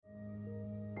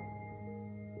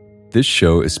This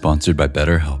show is sponsored by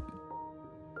BetterHelp.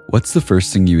 What's the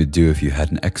first thing you would do if you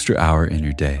had an extra hour in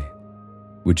your day?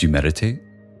 Would you meditate?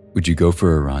 Would you go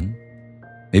for a run?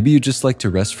 Maybe you just like to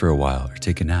rest for a while or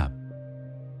take a nap.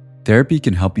 Therapy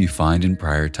can help you find and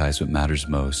prioritize what matters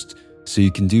most so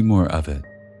you can do more of it.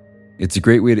 It's a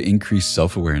great way to increase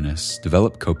self-awareness,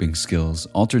 develop coping skills,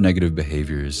 alter negative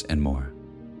behaviors, and more.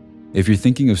 If you're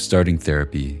thinking of starting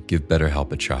therapy, give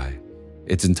BetterHelp a try.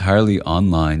 It's entirely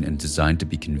online and designed to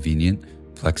be convenient,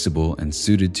 flexible, and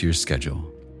suited to your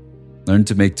schedule. Learn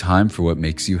to make time for what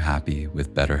makes you happy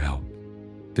with BetterHelp.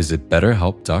 Visit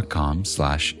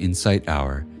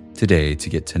betterhelp.com/insighthour today to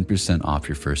get 10% off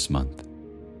your first month.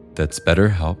 That's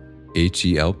BetterHelp,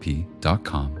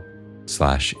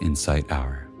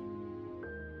 HELP.com/insighthour.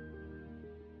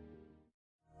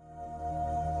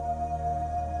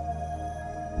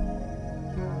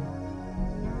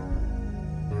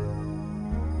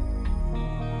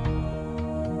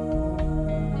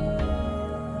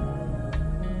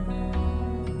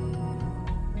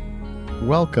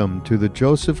 Welcome to the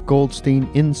Joseph Goldstein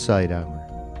Insight Hour.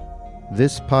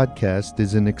 This podcast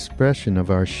is an expression of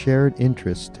our shared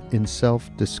interest in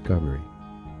self-discovery.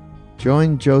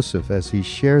 Join Joseph as he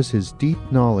shares his deep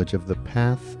knowledge of the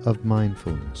path of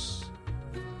mindfulness.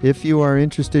 If you are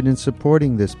interested in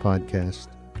supporting this podcast,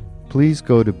 please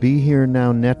go to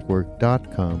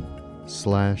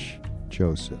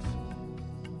BeHereNowNetwork.com/Joseph.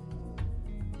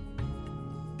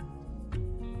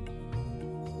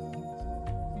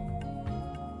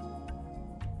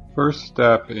 First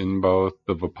step in both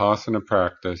the Vipassana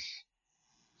practice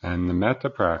and the Metta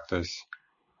practice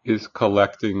is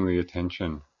collecting the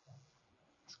attention.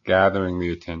 It's gathering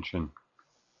the attention.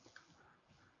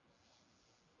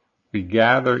 We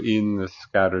gather in the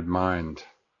scattered mind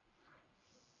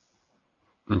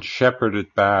and shepherd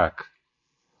it back,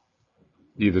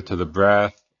 either to the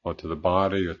breath or to the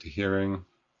body or to hearing.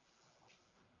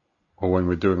 Or when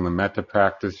we're doing the Metta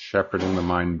practice, shepherding the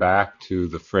mind back to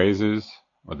the phrases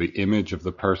or the image of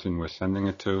the person we're sending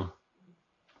it to.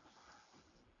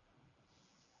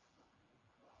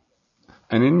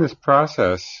 And in this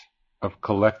process of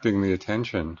collecting the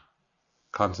attention,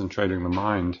 concentrating the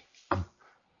mind,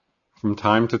 from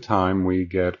time to time we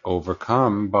get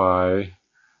overcome by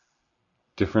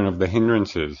different of the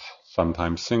hindrances,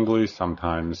 sometimes singly,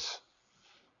 sometimes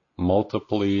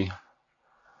multiply.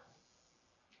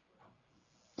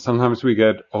 Sometimes we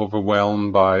get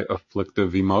overwhelmed by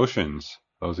afflictive emotions,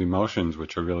 those emotions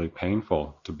which are really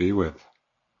painful to be with.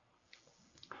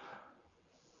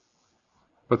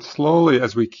 But slowly,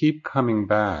 as we keep coming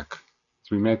back, as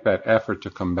we make that effort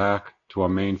to come back to our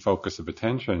main focus of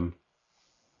attention,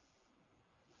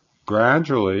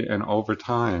 gradually and over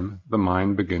time, the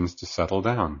mind begins to settle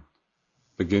down,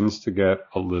 begins to get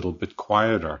a little bit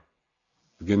quieter,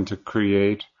 begin to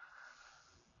create,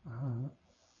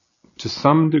 to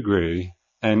some degree,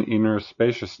 an inner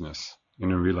spaciousness,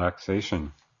 inner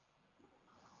relaxation.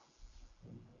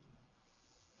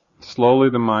 Slowly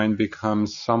the mind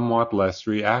becomes somewhat less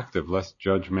reactive, less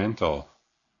judgmental.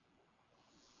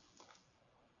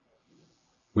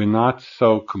 We're not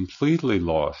so completely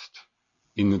lost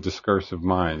in the discursive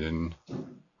mind, in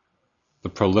the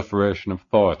proliferation of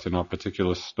thoughts, in our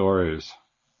particular stories.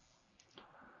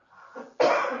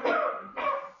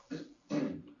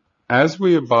 As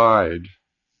we abide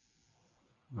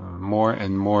more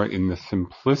and more in the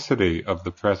simplicity of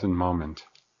the present moment,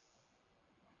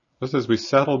 just as we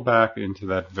settle back into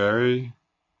that very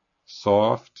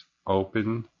soft,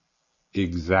 open,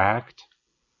 exact,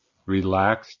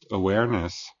 relaxed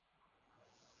awareness,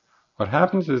 what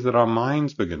happens is that our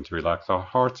minds begin to relax, our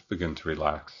hearts begin to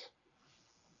relax,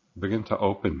 begin to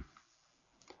open.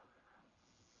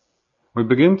 We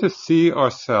begin to see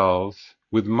ourselves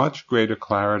with much greater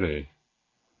clarity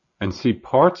and see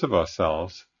parts of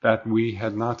ourselves that we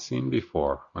had not seen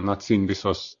before, or not seen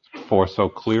before so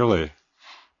clearly.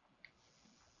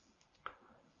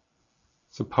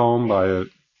 It's a poem by a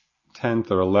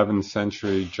 10th or 11th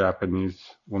century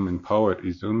Japanese woman poet,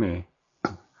 Izumi.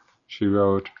 She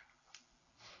wrote,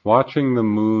 "Watching the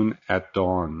moon at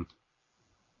dawn,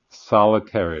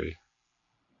 solitary,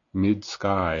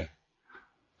 mid-sky,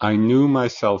 I knew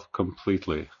myself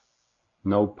completely,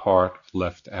 no part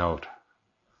left out."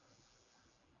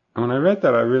 And when I read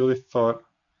that, I really thought,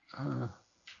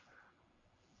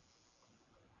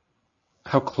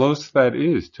 how close that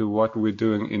is to what we're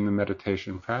doing in the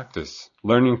meditation practice,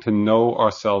 learning to know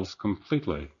ourselves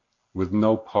completely, with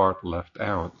no part left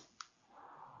out.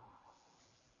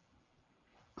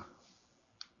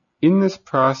 In this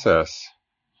process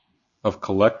of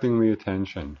collecting the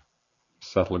attention,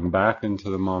 settling back into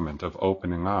the moment, of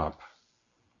opening up,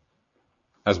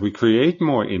 as we create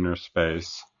more inner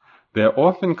space, there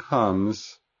often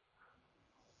comes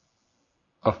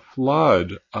a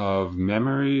flood of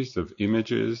memories, of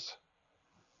images.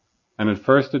 And at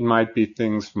first it might be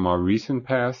things from our recent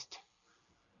past.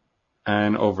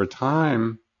 And over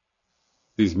time,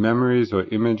 these memories or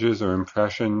images or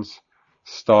impressions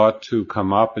start to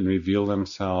come up and reveal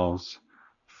themselves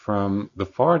from the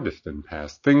far distant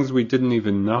past. Things we didn't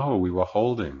even know we were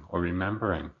holding or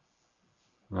remembering.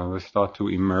 Well, they start to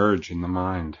emerge in the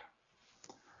mind.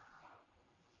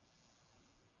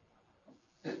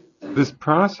 This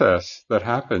process that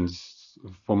happens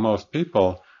for most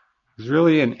people is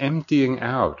really an emptying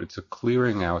out. It's a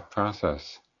clearing out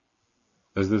process.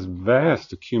 There's this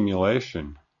vast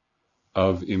accumulation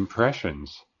of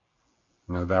impressions,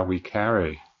 that we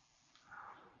carry.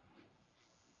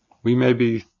 We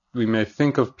may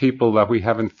think of people that we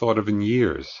haven't thought of in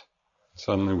years.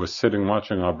 Suddenly we're sitting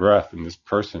watching our breath and this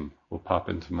person will pop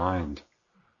into mind.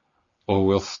 Or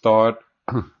we'll start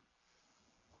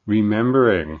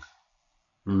remembering,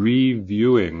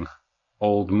 reviewing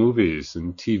old movies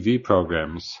and TV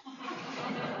programs.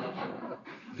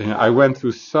 I went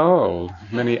through so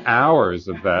many hours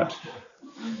of that.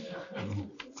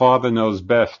 Father Knows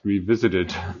Best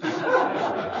revisited.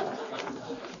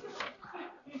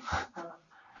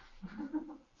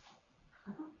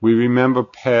 We remember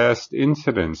past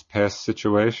incidents, past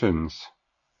situations.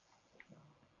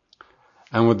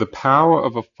 And with the power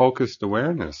of a focused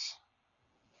awareness,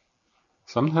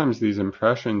 sometimes these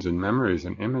impressions and memories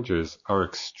and images are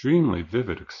extremely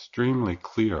vivid, extremely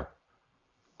clear.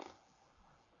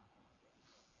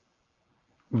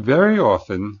 Very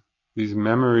often, these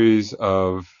memories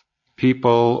of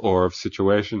people or of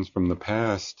situations from the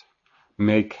past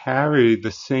may carry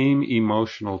the same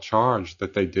emotional charge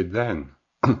that they did then.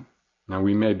 Now,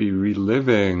 we may be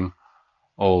reliving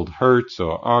old hurts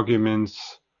or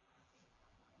arguments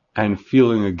and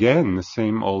feeling again the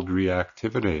same old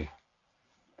reactivity.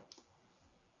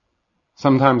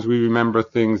 Sometimes we remember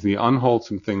things, the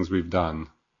unwholesome things we've done,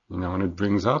 and it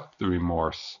brings up the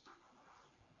remorse.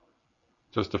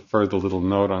 Just a further little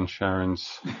note on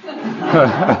Sharon's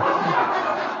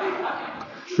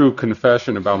true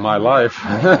confession about my life.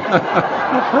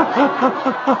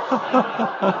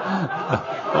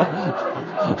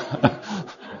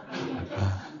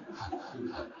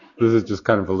 This is just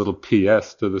kind of a little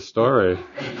PS to the story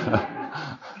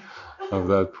of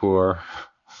that poor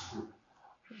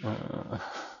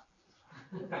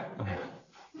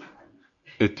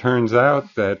it turns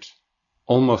out that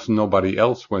almost nobody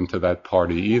else went to that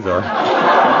party either.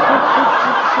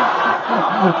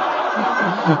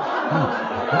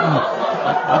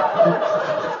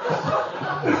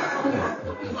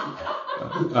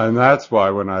 And that's why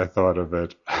when I thought of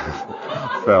it,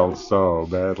 felt so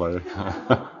badly.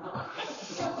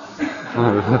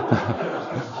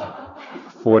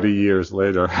 40 years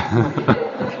later.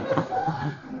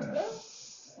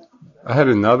 I had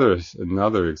another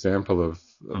example of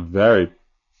a very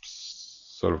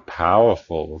sort of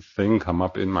powerful thing come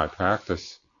up in my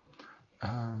practice.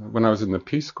 When I was in the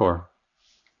Peace Corps,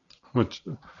 which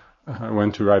I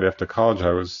went to right after college,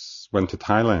 went to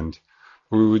Thailand.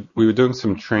 We were doing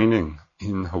some training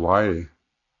in Hawaii.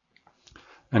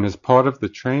 And as part of the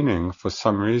training, for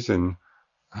some reason,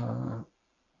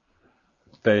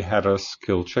 they had us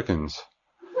kill chickens.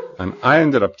 And I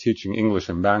ended up teaching English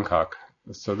in Bangkok.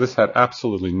 So this had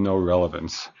absolutely no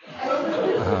relevance.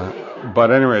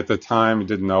 But anyway, at the time, I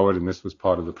didn't know it, and this was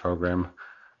part of the program.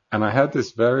 And I had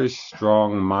this very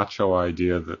strong macho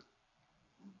idea that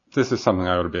this is something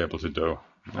I ought to be able to do.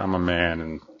 I'm a man,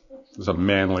 and it's a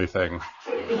manly thing.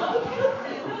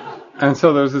 And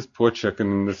so there was this poor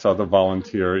chicken, and this other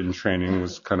volunteer in training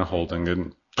was kind of holding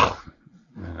it,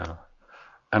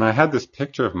 And I had this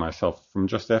picture of myself from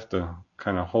just after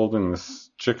kind of holding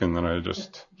this chicken that I had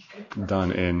just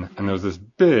done in, and there was this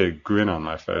big grin on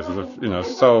my face, as if, I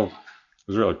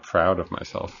was really proud of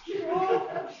myself.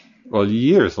 Well,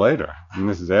 years later, and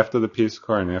this is after the Peace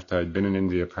Corps and after I'd been in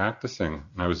India practicing,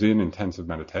 and I was in intensive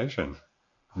meditation,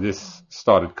 this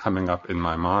started coming up in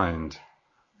my mind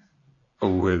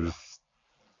with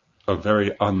a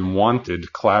very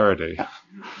unwanted clarity.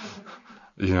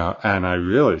 And I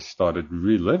really started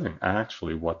reliving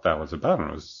actually what that was about. And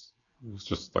it was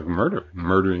just like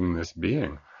murdering this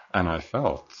being. And I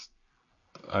felt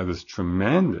this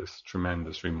tremendous,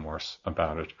 tremendous remorse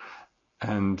about it.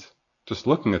 And just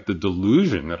looking at the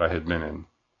delusion that I had been in,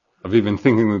 of even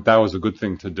thinking that was a good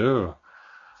thing to do.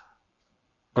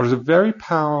 It was a very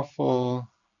powerful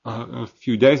a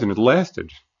few days, and it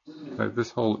lasted. This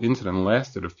whole incident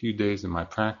lasted a few days in my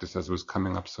practice as it was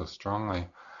coming up so strongly.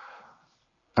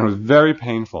 And it was very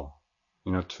painful,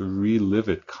 to relive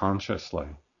it consciously.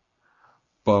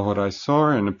 But what I saw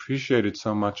and appreciated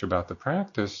so much about the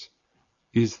practice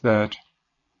is that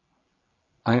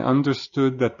I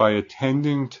understood that by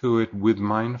attending to it with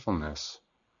mindfulness,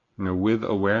 with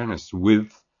awareness,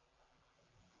 with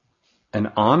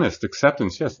an honest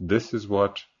acceptance, yes, this is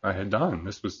what I had done.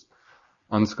 This was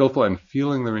unskillful, and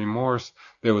feeling the remorse,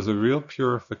 there was a real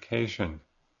purification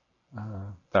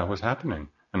that was happening.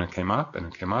 And it came up, and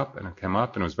it came up, and it came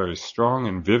up, and it was very strong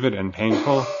and vivid and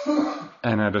painful.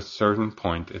 And at a certain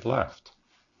point, it left.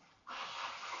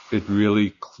 It really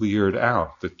cleared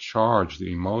out the charge,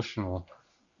 the emotional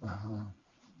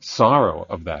sorrow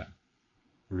of that.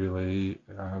 Really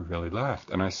left.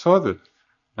 And I saw that,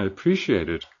 I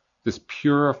appreciated this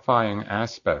purifying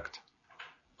aspect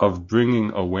of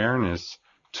bringing awareness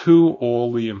to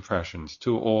all the impressions,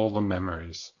 to all the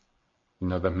memories,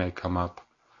 that may come up.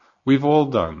 We've all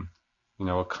done,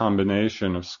 a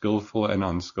combination of skillful and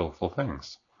unskillful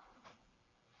things.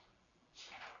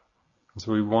 And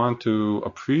so we want to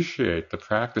appreciate the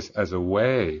practice as a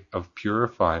way of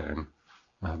purifying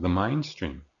the mind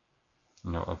stream,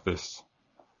 of this.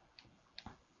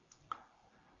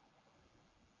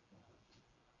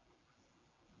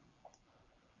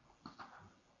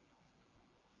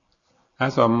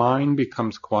 As our mind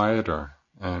becomes quieter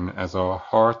and as our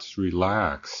hearts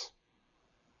relax,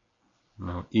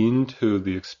 into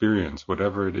the experience,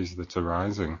 whatever it is that's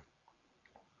arising,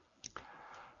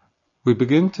 we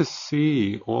begin to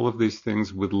see all of these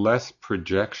things with less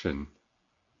projection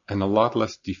and a lot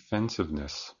less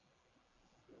defensiveness.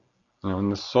 In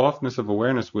the softness of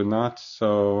awareness, we're not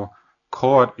so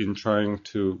caught in trying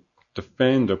to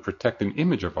defend or protect an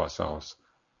image of ourselves.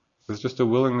 There's just a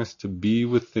willingness to be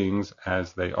with things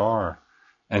as they are.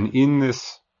 And in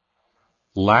this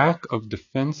lack of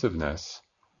defensiveness,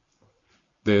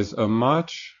 there's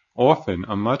often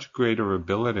a much greater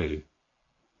ability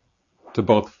to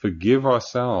both forgive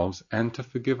ourselves and to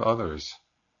forgive others,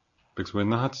 because we're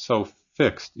not so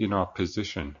fixed in our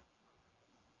position.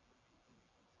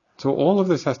 So all of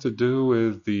this has to do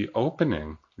with the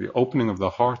opening of the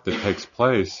heart that takes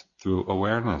place through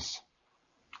awareness.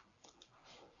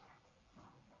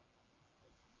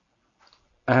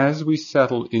 As we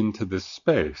settle into this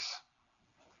space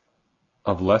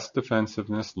of less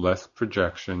defensiveness, less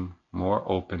projection, more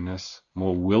openness,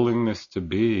 more willingness to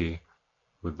be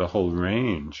with the whole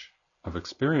range of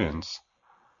experience,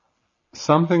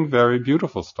 something very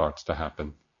beautiful starts to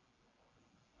happen.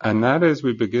 And that is,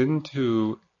 we begin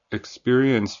to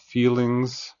experience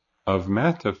feelings of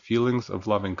metta, feelings of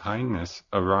loving kindness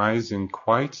arising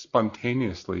quite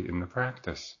spontaneously in the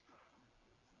practice.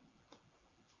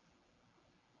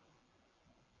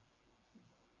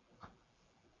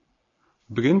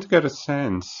 Begin to get a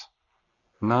sense,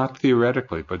 not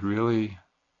theoretically, but really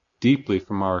deeply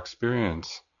from our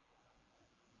experience,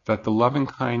 that the loving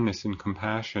kindness and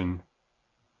compassion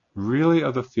really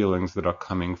are the feelings that are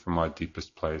coming from our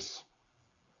deepest place.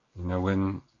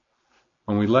 When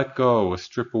we let go or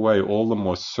strip away all the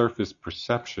more surface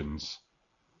perceptions,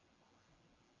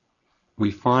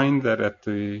 we find that at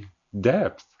the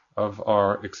depth of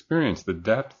our experience, the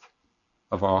depth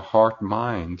of our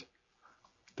heart-mind,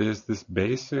 there's this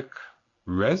basic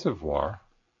reservoir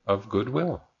of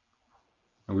goodwill.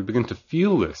 And we begin to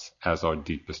feel this as our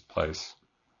deepest place.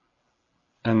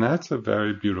 And that's a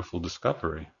very beautiful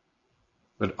discovery.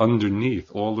 That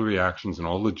underneath all the reactions and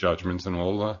all the judgments and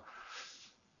all the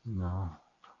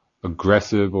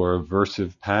aggressive or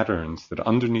aversive patterns, that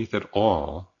underneath it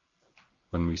all,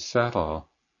 when we settle,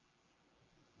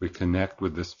 we connect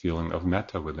with this feeling of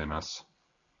metta within us.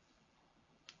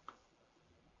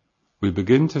 We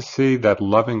begin to see that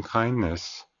loving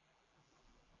kindness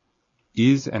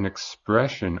is an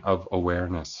expression of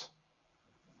awareness.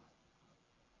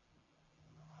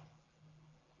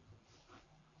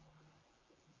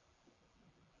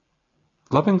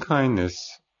 Loving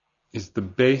kindness is the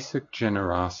basic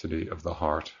generosity of the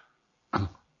heart.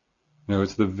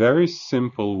 It's the very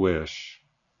simple wish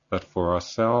that for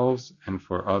ourselves and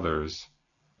for others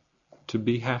to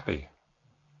be happy.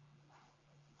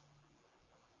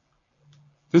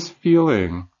 This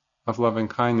feeling of loving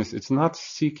kindness, it's not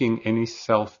seeking any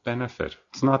self-benefit.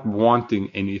 It's not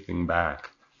wanting anything back.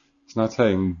 It's not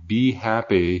saying, be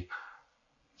happy,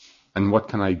 and what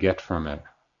can I get from it?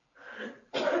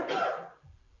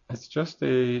 It's just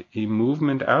a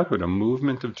movement outward, a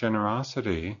movement of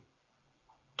generosity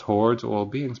towards all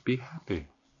beings. Be happy.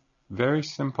 Very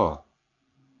simple.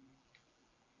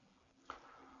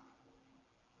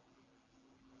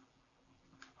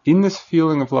 In this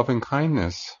feeling of loving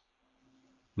kindness,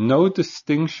 no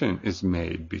distinction is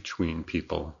made between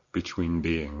people, between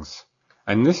beings.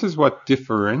 And this is what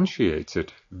differentiates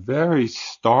it very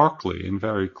starkly and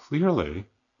very clearly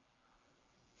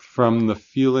from the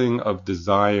feeling of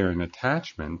desire and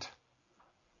attachment,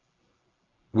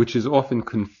 which is often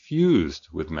confused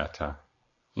with metta.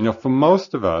 For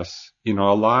most of us, in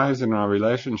our lives and our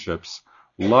relationships,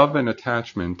 love and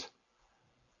attachment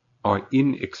are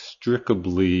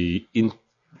inextricably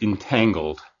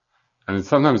entangled. And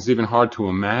sometimes it's even hard to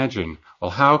imagine,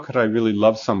 well, how could I really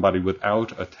love somebody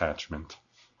without attachment?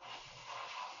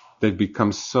 They've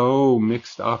become so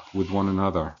mixed up with one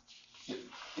another.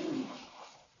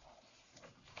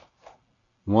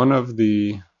 One of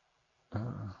the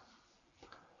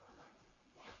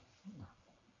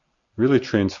really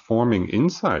transforming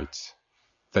insights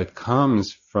that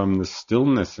comes from the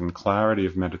stillness and clarity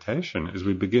of meditation is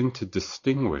we begin to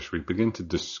distinguish, we begin to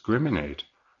discriminate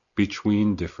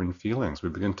between different feelings. We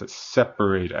begin to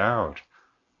separate out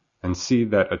and see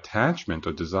that attachment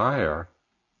or desire,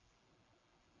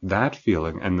 that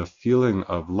feeling and the feeling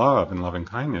of love and loving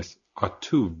kindness are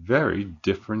two very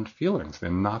different feelings.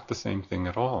 They're not the same thing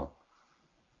at all.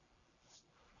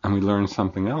 And we learn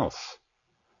something else.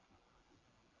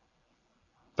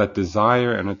 That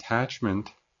desire and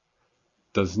attachment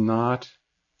does not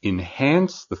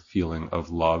enhance the feeling of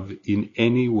love in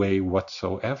any way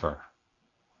whatsoever.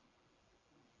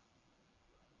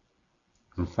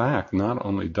 In fact, not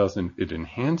only doesn't it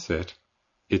enhance it,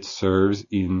 it serves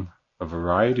in a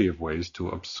variety of ways to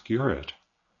obscure it.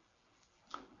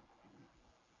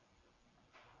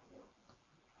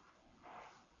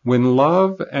 When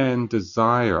love and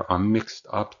desire are mixed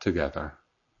up together,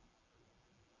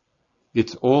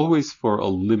 it's always for a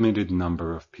limited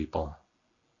number of people.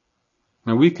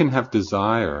 Now, we can have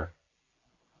desire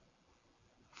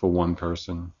for one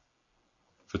person,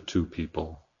 for two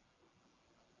people,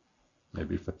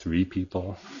 maybe for three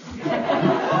people.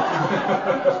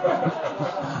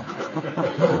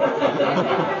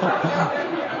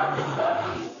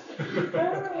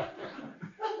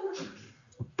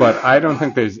 But I don't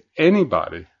think there's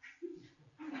anybody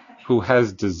who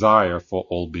has desire for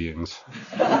all beings.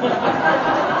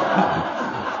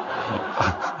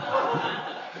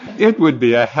 It would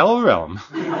be a hell realm.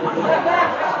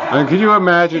 I mean, could you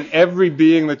imagine every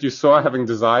being that you saw having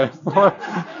desire for?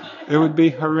 It would be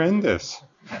horrendous.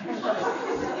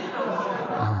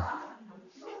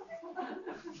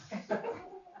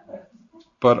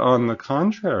 But on the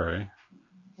contrary,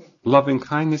 loving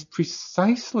kindness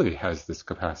precisely has this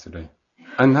capacity.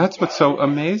 And that's what's so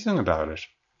amazing about it.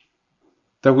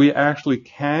 That we actually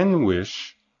can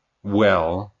wish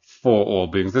well for all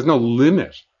beings. There's no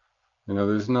limit.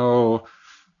 There's no,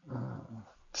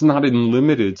 it's not in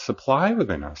limited supply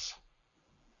within us.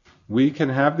 We can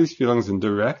have these feelings and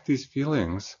direct these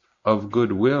feelings of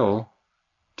goodwill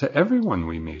to everyone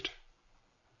we meet.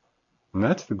 And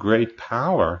that's the great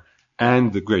power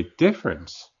and the great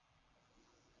difference,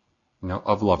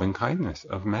 of loving kindness,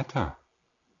 of metta.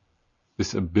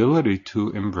 This ability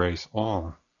to embrace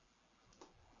all.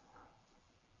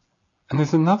 And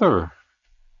there's another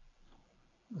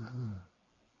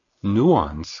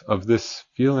nuance of this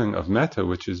feeling of metta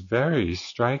which is very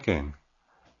striking.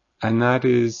 And that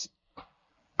is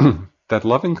that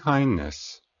loving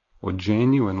kindness or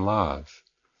genuine love,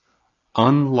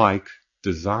 unlike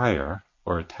desire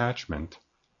or attachment,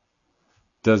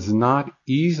 does not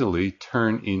easily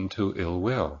turn into ill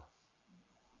will.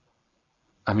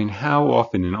 I mean, how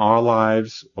often in our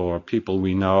lives or people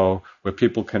we know where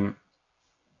people can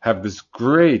have this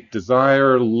great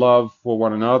desire, love for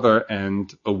one another,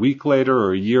 and a week later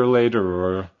or a year later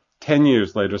or 10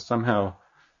 years later somehow,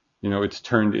 it's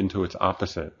turned into its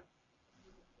opposite.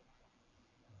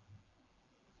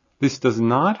 This does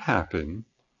not happen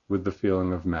with the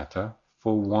feeling of metta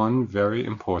for one very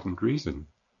important reason.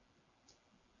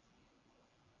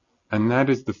 And that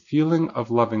is the feeling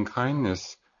of loving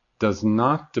kindness does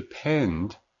not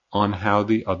depend on how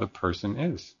the other person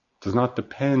is. Does not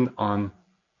depend on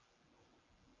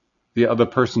the other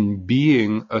person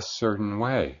being a certain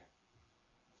way.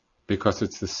 Because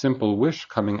it's the simple wish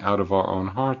coming out of our own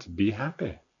heart to be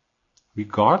happy,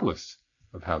 regardless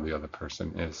of how the other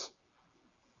person is.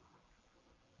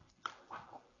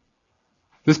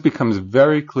 This becomes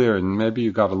very clear, and maybe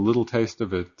you got a little taste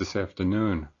of it this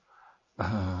afternoon.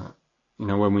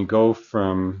 When we go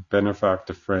from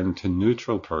benefactor friend to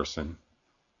neutral person,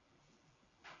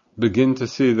 begin to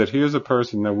see that here's a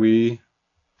person that we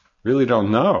really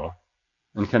don't know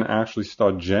and can actually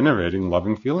start generating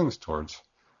loving feelings towards.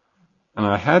 And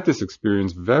I had this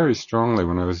experience very strongly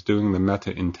when I was doing the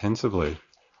metta intensively.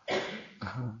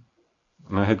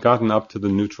 And I had gotten up to the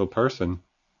neutral person,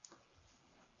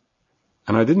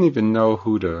 and I didn't even know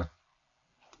who to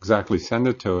exactly send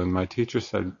it to. And my teacher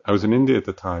said, I was in India at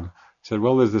the time, said,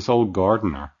 well, there's this old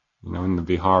gardener, in the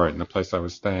Vihara, in the place I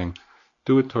was staying.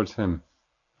 Do it towards him.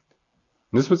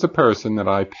 And this was a person that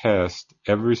I passed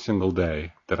every single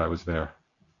day that I was there.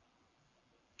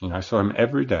 I saw him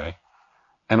every day.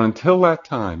 And until that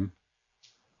time,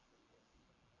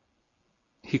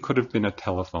 he could have been a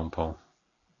telephone pole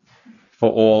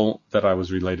for all that I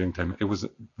was relating to him.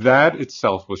 That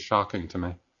itself was shocking to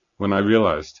me when I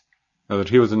realized that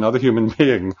he was another human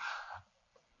being.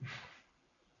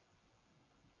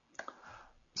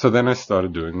 So then I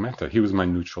started doing metta. He was my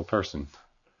neutral person.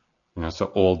 So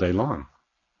all day long,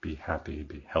 be happy,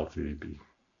 be healthy, be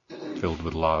filled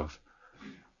with love.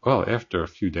 Well, after a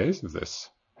few days of this,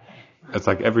 it's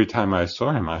like every time I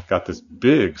saw him, I got this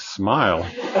big smile.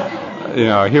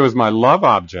 He was my love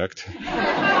object.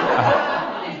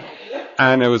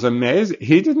 And it was amazing.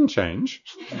 He didn't change.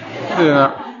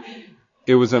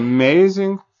 It was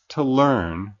amazing to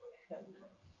learn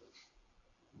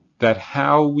that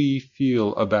how we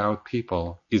feel about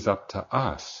people is up to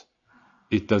us.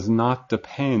 It does not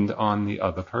depend on the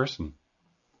other person.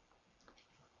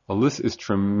 Well, this is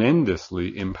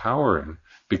tremendously empowering,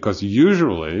 because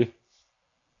usually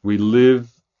we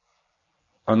live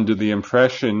under the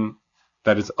impression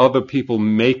that it's other people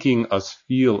making us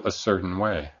feel a certain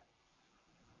way.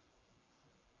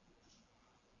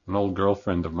 An old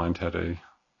girlfriend of mine had a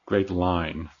great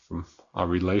line from our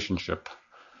relationship.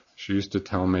 She used to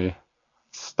tell me,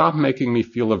 stop making me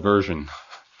feel aversion.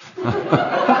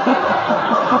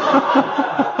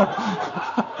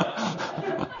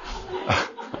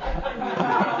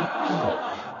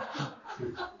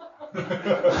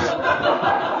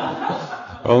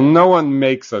 Well, no one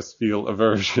makes us feel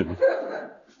aversion.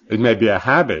 It may be a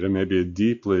habit, it may be a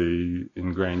deeply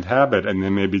ingrained habit, and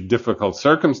there may be difficult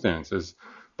circumstances,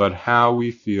 but how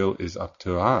we feel is up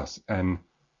to us. And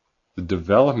the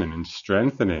development and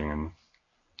strengthening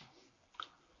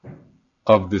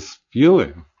of this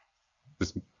feeling,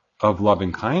 of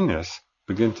loving kindness,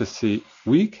 begin to see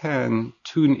we can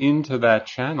tune into that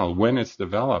channel when it's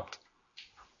developed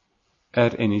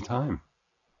at any time.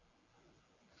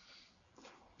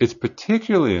 It's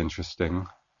particularly interesting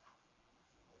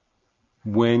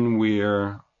when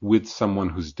we're with someone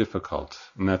who's difficult,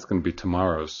 and that's going to be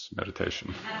tomorrow's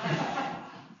meditation.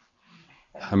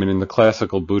 In the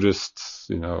classical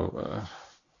Buddhist,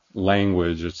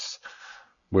 language, it's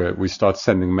where we start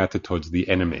sending metta towards the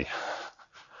enemy.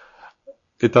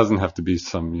 It doesn't have to be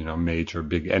some, major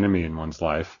big enemy in one's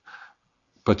life,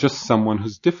 but just someone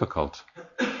who's difficult,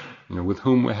 with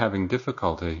whom we're having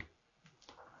difficulty.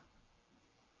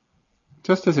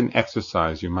 Just as an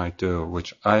exercise you might do,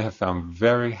 which I have found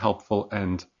very helpful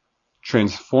and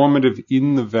transformative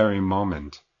in the very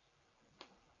moment.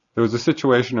 There was a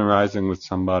situation arising with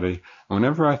somebody, and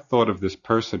whenever I thought of this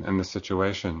person and the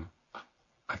situation,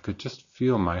 I could just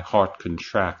feel my heart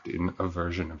contract in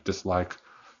aversion, of dislike,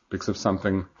 because of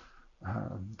something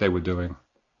they were doing.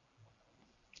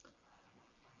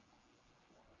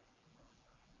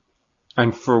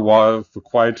 And for a while, for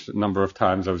quite a number of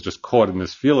times, I was just caught in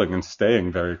this feeling and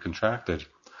staying very contracted.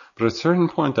 But at a certain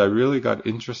point, I really got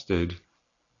interested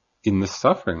in the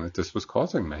suffering that this was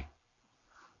causing me.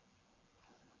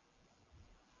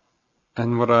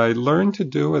 And what I learned to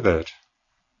do with it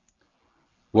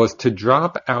was to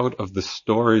drop out of the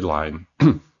storyline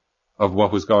of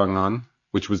what was going on,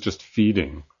 which was just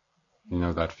feeding,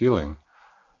 that feeling.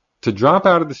 To drop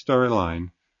out of the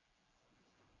storyline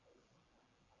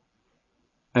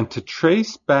and to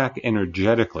trace back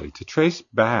energetically, to trace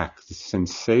back the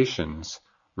sensations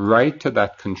right to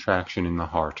that contraction in the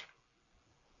heart,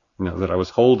 that I was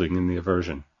holding in the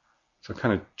aversion. So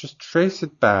kind of just trace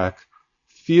it back,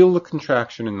 feel the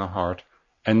contraction in the heart,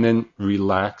 and then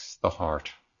relax the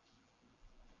heart.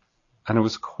 And it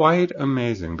was quite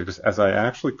amazing, because as I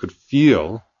actually could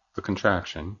feel the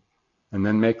contraction and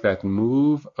then make that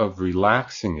move of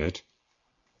relaxing it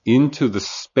into the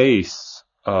space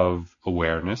of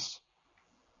awareness,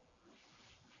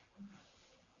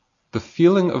 the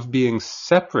feeling of being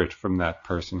separate from that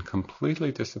person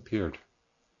completely disappeared.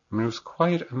 It was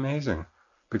quite amazing,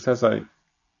 because as I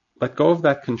let go of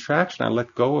that contraction, I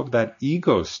let go of that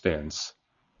ego stance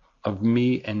of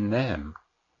me and them,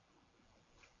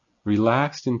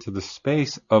 relaxed into the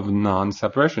space of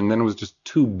non-separation. Then it was just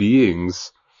two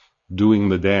beings doing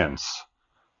the dance.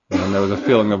 And there was a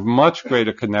feeling of much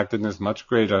greater connectedness, much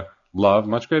greater love,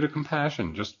 much greater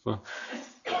compassion, just for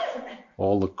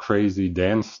all the crazy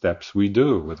dance steps we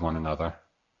do with one another.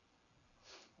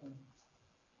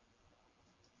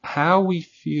 how we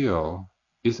feel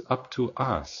is up to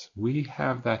us. We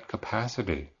have that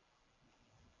capacity,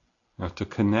 to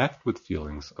connect with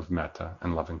feelings of metta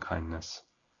and loving kindness.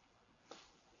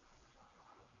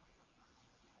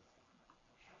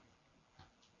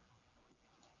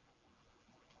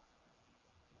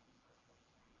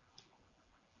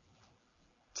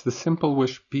 It's the simple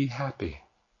wish, be happy.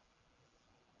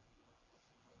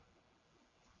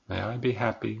 May I be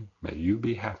happy, may you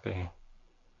be happy.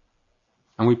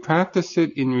 And we practice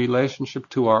it in relationship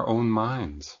to our own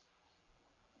minds.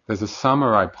 There's a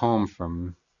samurai poem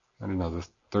from, the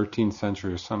 13th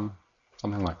century or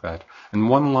something like that. And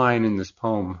one line in this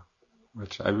poem,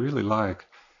 which I really like,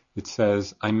 it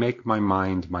says, I make my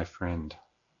mind my friend.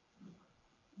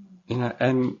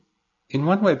 And in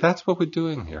one way, that's what we're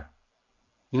doing here.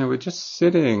 We're just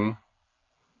sitting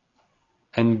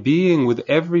and being with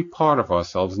every part of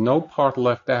ourselves, no part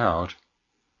left out,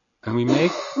 and we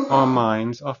make our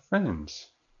minds our friends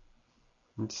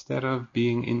instead of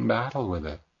being in battle with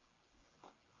it.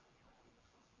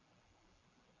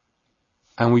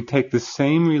 And we take the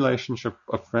same relationship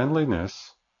of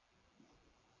friendliness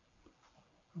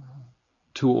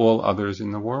to all others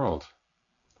in the world.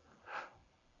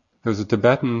 There's a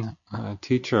Tibetan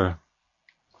teacher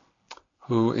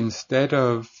who, instead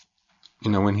of,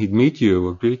 when he'd meet you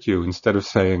or greet you, instead of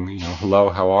saying, hello,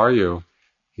 how are you?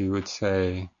 He would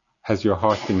say, has your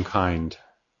heart been kind?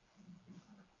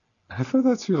 I thought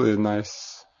that's really a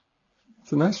nice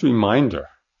reminder,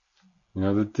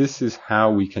 that this is how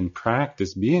we can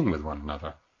practice being with one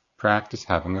another, practice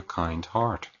having a kind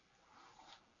heart.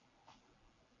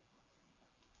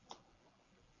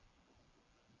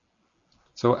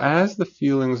 So as the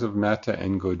feelings of metta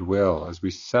and goodwill, as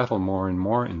we settle more and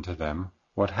more into them,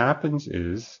 what happens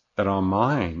is that our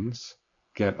minds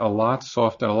get a lot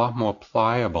softer, a lot more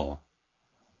pliable.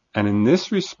 And in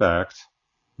this respect,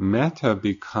 metta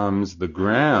becomes the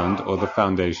ground or the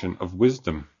foundation of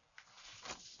wisdom.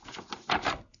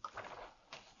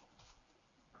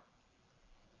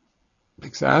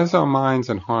 Because as our minds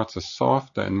and hearts are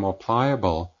softer and more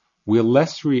pliable, we're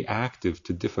less reactive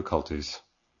to difficulties.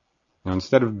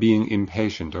 Instead of being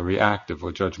impatient or reactive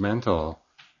or judgmental,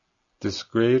 this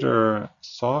greater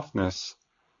softness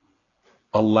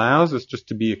allows us just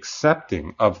to be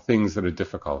accepting of things that are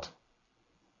difficult.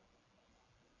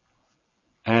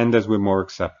 And as we're more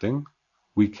accepting,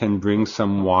 we can bring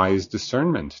some wise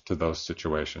discernment to those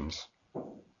situations.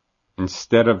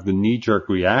 Instead of the knee-jerk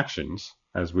reactions,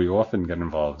 as we often get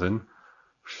involved in,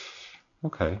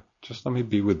 okay, just let me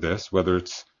be with this, whether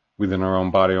it's within our own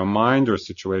body or mind or a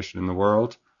situation in the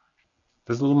world.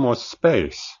 There's a little more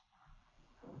space.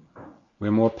 We're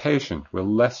more patient. We're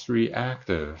less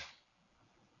reactive.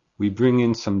 We bring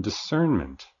in some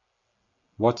discernment.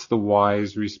 What's the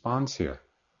wise response here?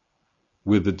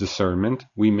 With the discernment,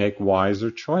 we make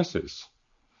wiser choices.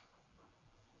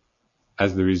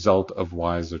 As the result of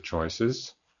wiser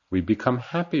choices, we become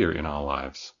happier in our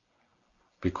lives.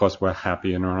 Because we're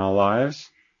happier in our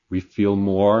lives, we feel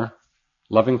more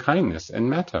loving kindness and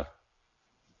metta.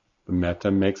 The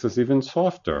metta makes us even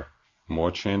softer. More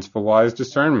chance for wise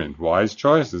discernment, wise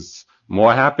choices,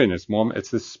 more happiness, it's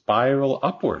this spiral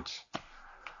upwards.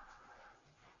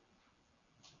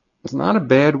 It's not a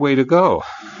bad way to go.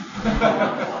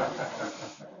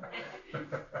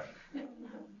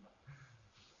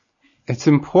 It's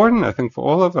important, I think, for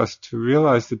all of us to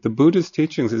realize that the Buddha's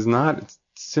teachings is not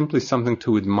simply something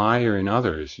to admire in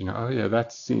others. Oh yeah,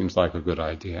 that seems like a good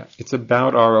idea. It's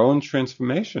about our own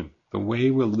transformation, the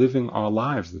way we're living our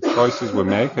lives, the choices we're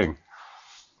making.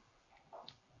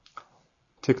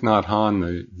 Thich Nhat Hanh,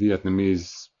 the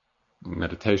Vietnamese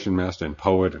meditation master and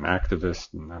poet and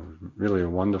activist, and really a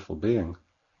wonderful being,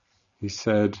 he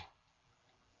said,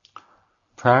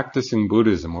 practicing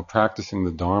Buddhism or practicing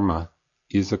the Dharma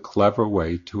is a clever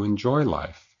way to enjoy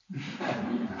life.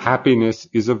 Happiness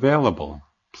is available.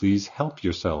 Please help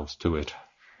yourselves to it.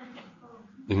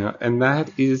 And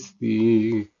that is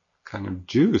the kind of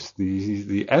juice,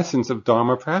 the essence of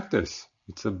Dharma practice.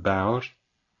 It's about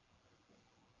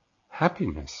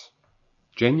happiness,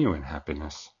 genuine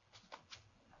happiness.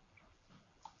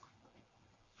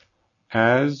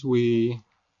 As we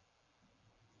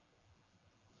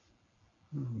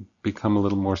become a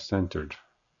little more centered,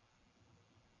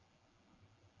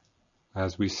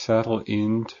 as we settle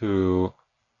into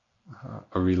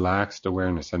a relaxed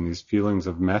awareness and these feelings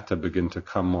of metta begin to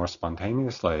come more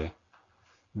spontaneously,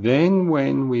 then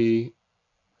when we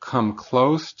come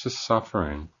close to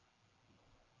suffering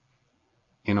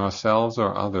in ourselves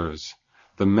or others,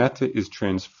 the metta is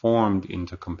transformed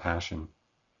into compassion.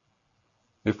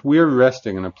 If we're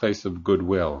resting in a place of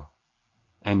goodwill,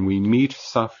 and we meet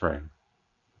suffering,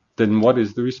 then what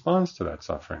is the response to that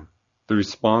suffering? The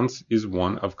response is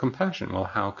one of compassion. Well,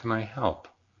 how can I help?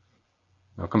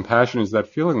 Now, compassion is that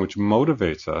feeling which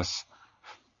motivates us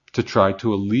to try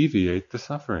to alleviate the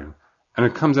suffering. And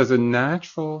it comes as a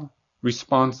natural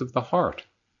response of the heart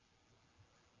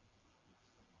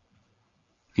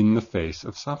in the face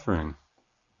of suffering.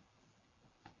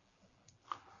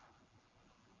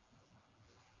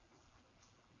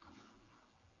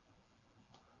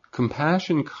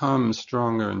 Compassion comes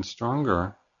stronger and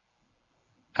stronger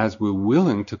as we're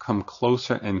willing to come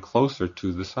closer and closer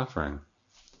to the suffering.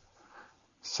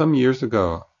 Some years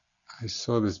ago, I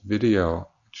saw this video,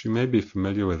 which you may be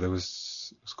familiar with. It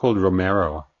was called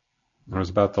Romero. It was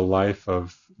about the life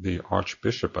of the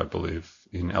Archbishop, I believe,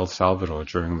 in El Salvador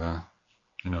during the,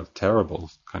 terrible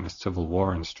kind of civil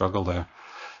war and struggle there.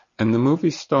 And the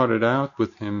movie started out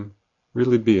with him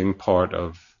really being part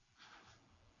of,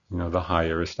 the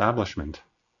higher establishment.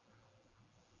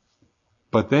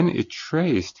 But then it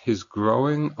traced his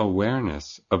growing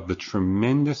awareness of the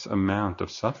tremendous amount of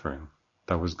suffering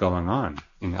that was going on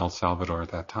in El Salvador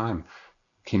at that time.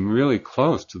 Came really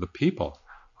close to the people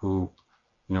who,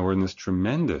 were in this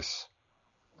tremendous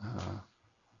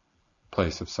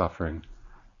place of suffering.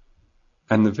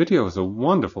 And the video is a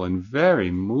wonderful and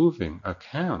very moving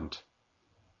account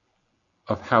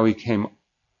of how he came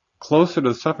closer to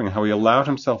the suffering, how he allowed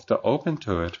himself to open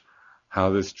to it,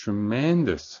 how this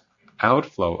tremendous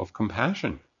outflow of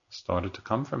compassion started to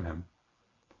come from him.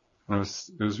 And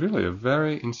it was really a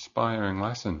very inspiring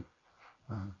lesson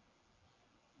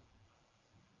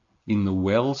in the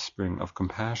wellspring of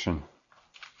compassion.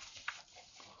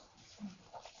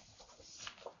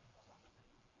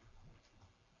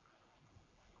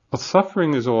 Well,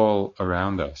 suffering is all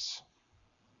around us.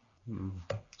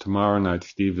 Tomorrow night,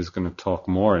 Steve is going to talk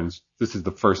more, and this is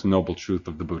the first noble truth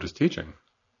of the Buddha's teaching,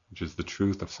 which is the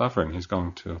truth of suffering. He's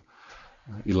going to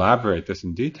elaborate this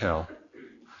in detail.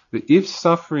 That if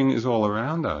suffering is all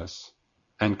around us,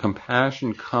 and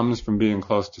compassion comes from being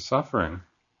close to suffering,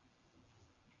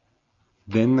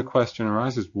 then the question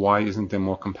arises, why isn't there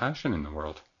more compassion in the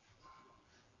world?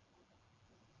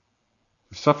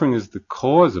 If suffering is the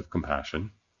cause of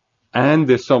compassion, and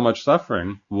there's so much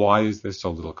suffering, why is there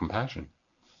so little compassion?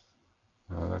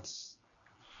 That's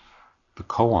the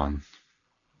koan.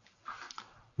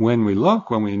 When we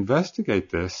investigate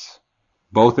this,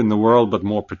 both in the world but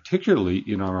more particularly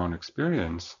in our own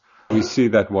experience, we see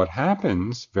that what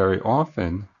happens very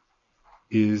often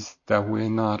is that we're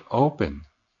not open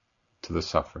to the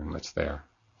suffering that's there.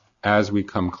 As we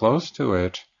come close to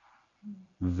it,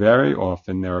 very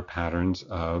often there are patterns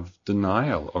of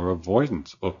denial or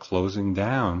avoidance or closing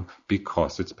down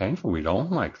because it's painful. We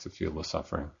don't like to feel the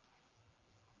suffering.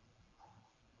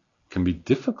 It can be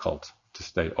difficult to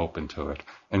stay open to it.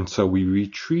 And so we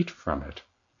retreat from it.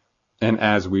 And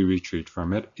as we retreat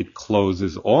from it, it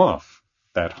closes off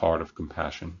that heart of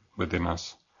compassion within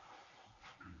us.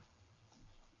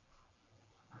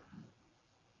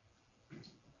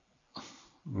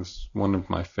 It's one of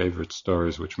my favorite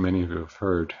stories, which many of you have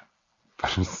heard,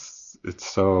 but it's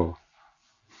so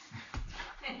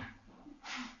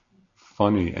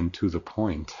funny and to the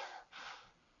point.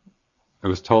 It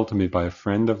was told to me by a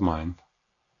friend of mine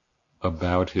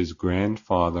about his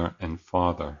grandfather and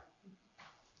father.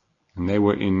 And they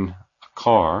were in a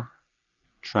car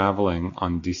traveling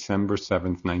on December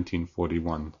 7th,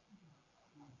 1941,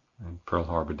 Pearl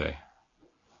Harbor Day.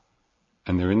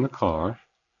 And they're in the car,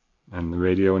 and the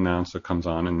radio announcer comes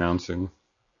on announcing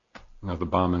the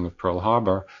bombing of Pearl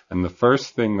Harbor. And the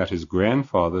first thing that his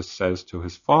grandfather says to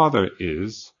his father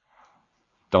is,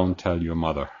 "Don't tell your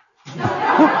mother."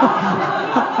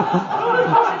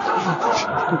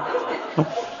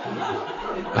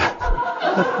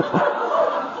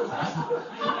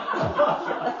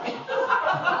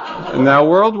 Now,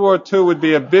 World War II would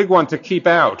be a big one to keep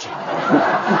out.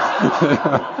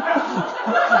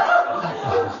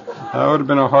 That would have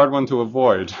been a hard one to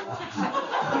avoid.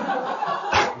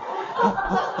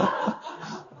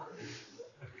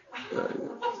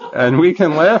 And we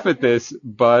can laugh at this,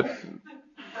 but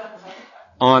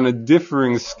on a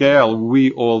differing scale,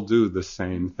 we all do the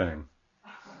same thing.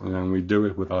 And we do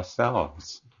it with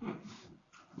ourselves.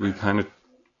 We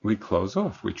close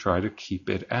off. We try to keep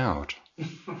it out.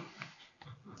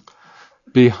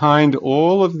 Behind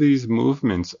all of these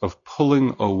movements of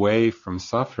pulling away from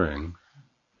suffering,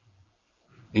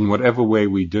 in whatever way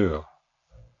we do,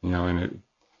 and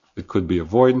it could be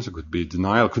avoidance, it could be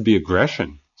denial, it could be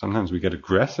aggression. Sometimes we get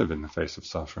aggressive in the face of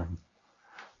suffering.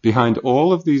 Behind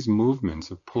all of these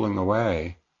movements of pulling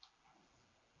away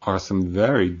are some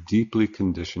very deeply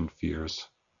conditioned fears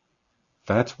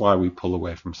That's why we pull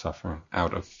away from suffering,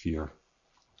 out of fear.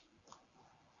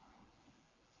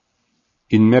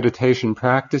 In meditation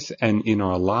practice and in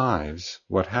our lives,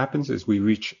 what happens is we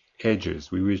reach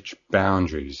edges, we reach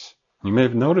boundaries. You may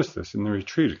have noticed this in the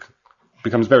retreat. It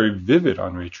becomes very vivid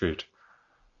on retreat,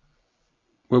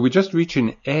 where we just reach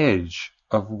an edge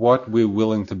of what we're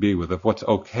willing to be with, of what's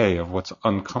okay, of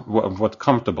what's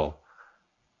comfortable.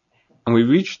 And we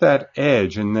reach that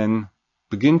edge and then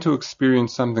begin to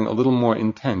experience something a little more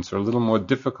intense or a little more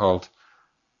difficult,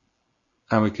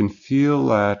 and we can feel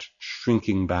that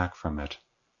shrinking back from it.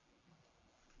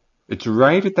 It's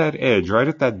right at that edge, right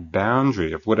at that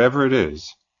boundary of whatever it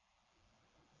is,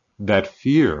 that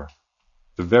fear,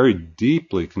 the very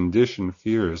deeply conditioned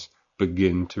fears,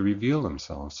 begin to reveal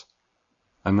themselves.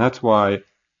 And that's why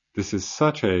this is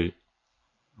such a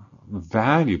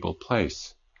valuable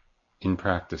place in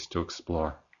practice to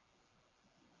explore.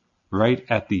 Right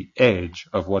at the edge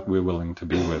of what we're willing to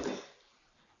be with.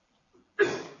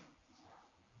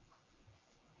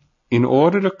 In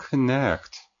order to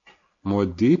connect more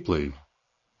deeply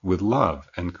with love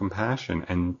and compassion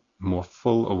and more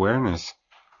full awareness,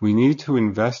 we need to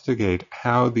investigate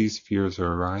how these fears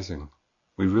are arising.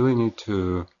 We really need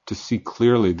to see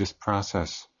clearly this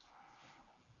process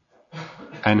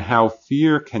and how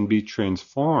fear can be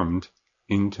transformed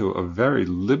into a very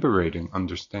liberating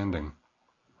understanding.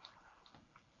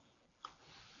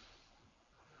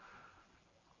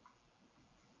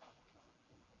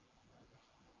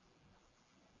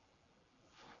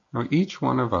 Now, each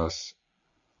one of us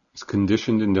is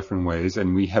conditioned in different ways,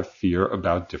 and we have fear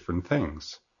about different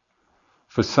things.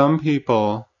 For some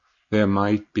people, there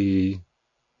might be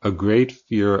a great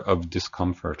fear of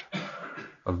discomfort,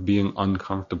 of being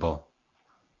uncomfortable.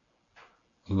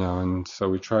 And so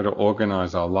we try to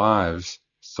organize our lives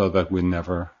so that we're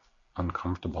never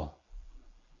uncomfortable.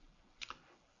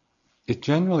 It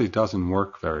generally doesn't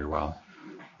work very well.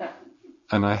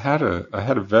 And I had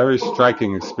a very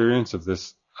striking experience of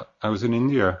this. I was in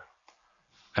India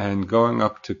and going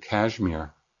up to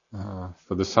Kashmir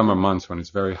for the summer months when it's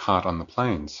very hot on the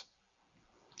plains.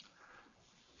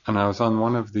 And I was on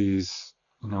one of these,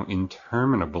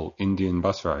 interminable Indian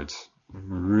bus rides,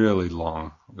 really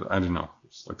long. I don't know,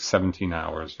 it's like 17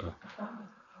 hours.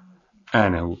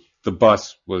 And the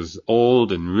bus was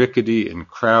old and rickety and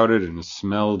crowded and it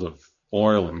smelled of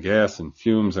oil and gas and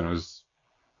fumes, and it was,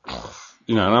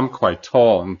 and I'm quite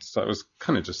tall, and so I was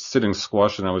kind of just sitting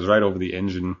squashed, and I was right over the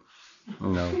engine,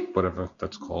 whatever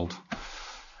that's called.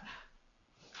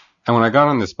 And when I got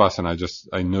on this bus, and I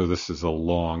knew this is a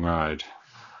long ride,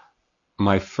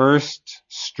 my first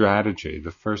strategy,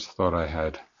 the first thought I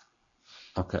had,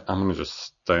 okay, I'm going to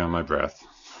just stay on my breath.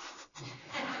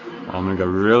 I'm going to get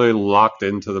really locked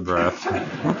into the breath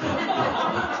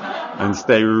and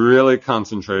stay really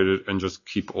concentrated and just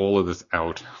keep all of this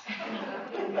out.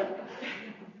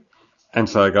 And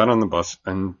so I got on the bus,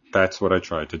 and that's what I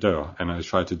tried to do. And I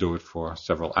tried to do it for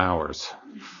several hours.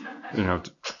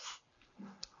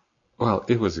 Well,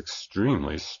 it was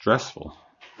extremely stressful.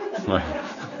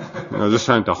 Just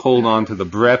trying to hold on to the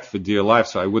breath for dear life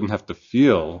so I wouldn't have to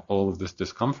feel all of this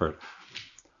discomfort.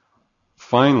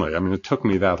 Finally, it took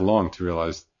me that long to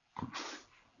realize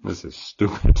this is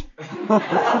stupid.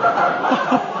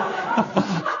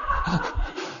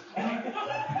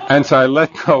 And so I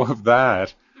let go of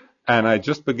that. And I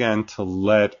just began to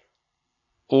let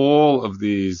all of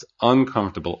these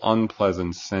uncomfortable,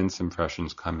 unpleasant sense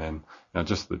impressions come in.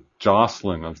 Just the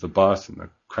jostling of the bus and the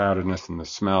crowdedness and the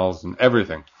smells and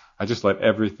everything. I just let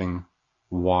everything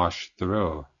wash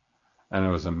through. And it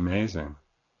was amazing.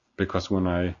 Because when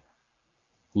I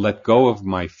let go of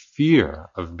my fear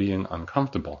of being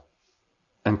uncomfortable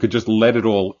and could just let it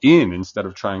all in instead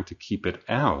of trying to keep it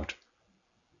out,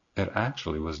 it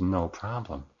actually was no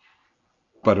problem.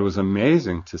 But it was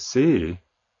amazing to see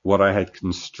what I had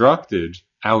constructed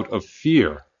out of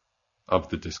fear of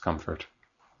the discomfort,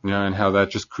 and how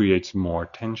that just creates more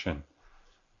tension.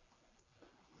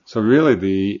 So really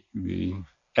the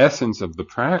essence of the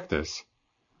practice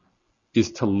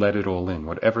is to let it all in,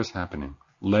 whatever's happening.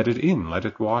 Let it in, let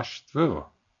it wash through.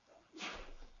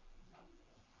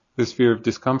 This fear of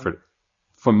discomfort.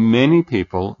 For many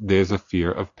people, there's a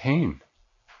fear of pain.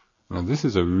 Now this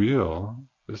is a real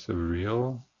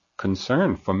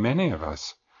concern for many of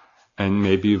us. And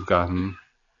maybe you've gotten,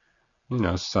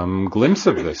 some glimpse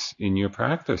of this in your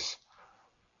practice.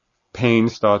 Pain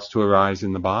starts to arise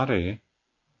in the body.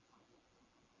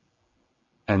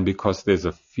 And because there's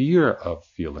a fear of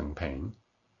feeling pain,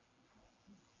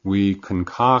 we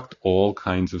concoct all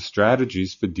kinds of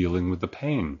strategies for dealing with the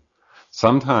pain.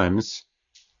 Sometimes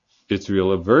it's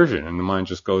real aversion, and the mind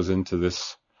just goes into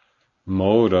this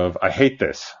mode of, I hate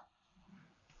this.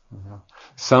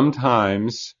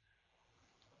 Sometimes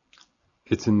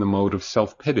it's in the mode of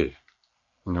self-pity,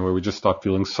 where we just start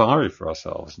feeling sorry for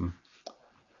ourselves. And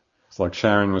it's like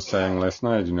Sharon was saying last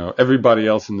night, everybody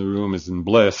else in the room is in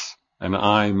bliss, and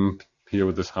I'm here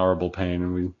with this horrible pain,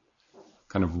 and we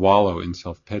kind of wallow in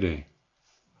self-pity.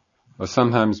 Or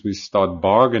sometimes we start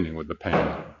bargaining with the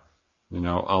pain.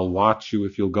 I'll watch you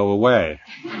if you'll go away.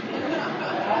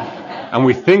 And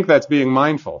we think that's being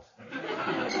mindful.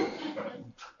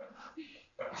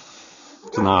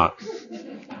 It's not.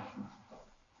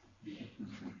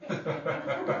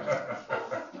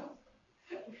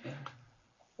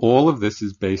 All of this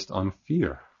is based on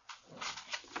fear.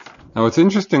 Now, what's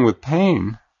interesting with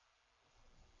pain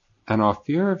and our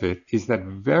fear of it is that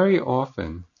very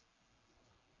often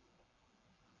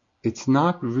it's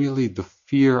not really the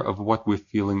fear of what we're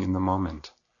feeling in the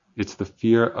moment. It's the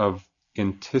fear of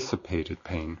anticipated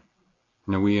pain.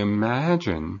 We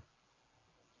imagine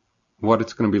what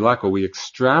it's going to be like, or we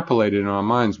extrapolate it in our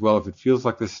minds. Well, if it feels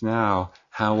like this now,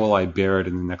 how will I bear it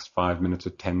in the next 5 minutes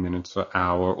or 10 minutes or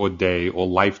hour or day or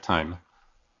lifetime?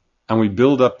 And we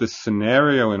build up this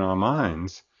scenario in our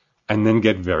minds and then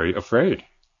get very afraid.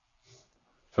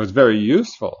 So it's very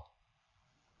useful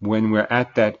when we're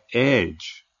at that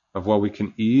edge of what we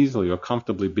can easily or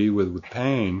comfortably be with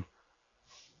pain,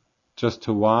 just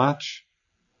to watch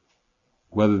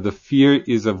whether the fear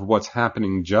is of what's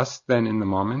happening just then in the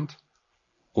moment,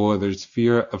 or there's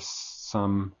fear of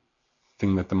something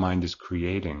that the mind is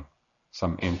creating,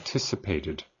 some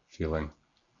anticipated feeling.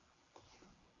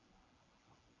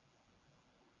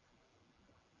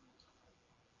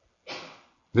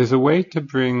 There's a way to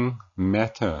bring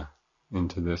metta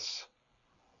into this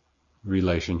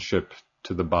relationship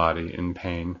to the body in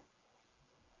pain,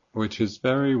 which is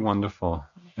very wonderful.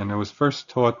 And it was first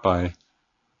taught by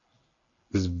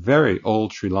this very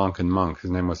old Sri Lankan monk.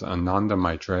 His name was Ananda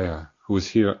Maitreya, who was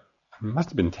here, it must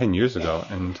have been 10 years ago,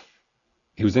 and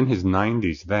he was in his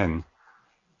 90s then.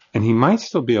 And he might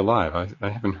still be alive. I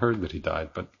haven't heard that he died,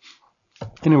 but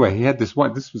anyway, he had this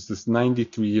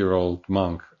 93-year-old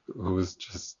monk who was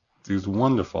he was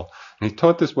wonderful. And he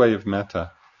taught this way of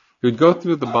metta. He would go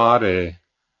through the body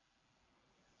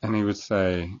and he would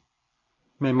say,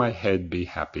 may my head be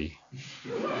happy.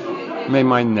 May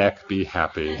my neck be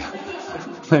happy.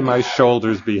 May my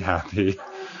shoulders be happy.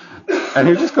 And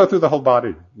he would just go through the whole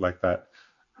body like that.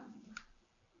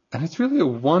 And it's really a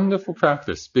wonderful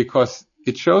practice because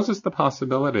it shows us the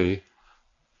possibility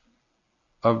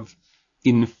of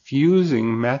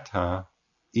infusing metta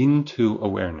into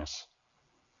awareness.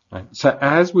 Right? So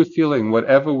as we're feeling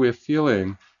whatever we're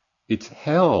feeling, it's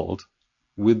held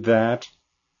with that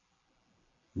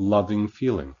loving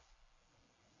feeling.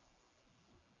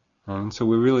 And so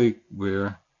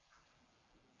we're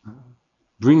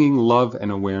bringing love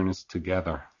and awareness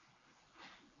together.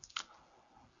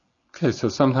 Okay, so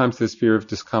sometimes there's fear of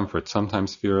discomfort,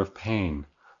 sometimes fear of pain.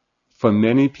 For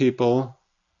many people,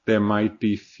 there might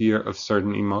be fear of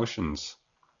certain emotions.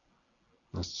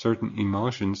 Now, certain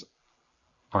emotions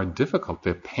are difficult.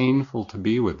 They're painful to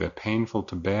be with. They're painful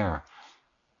to bear.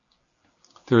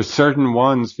 There are certain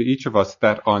ones for each of us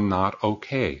that are not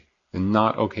okay. They're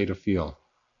not okay to feel.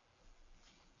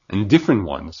 And different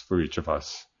ones for each of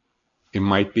us. It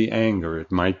might be anger.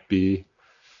 It might be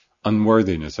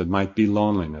unworthiness. It might be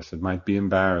loneliness. It might be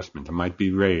embarrassment. It might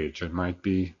be rage. It might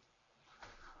be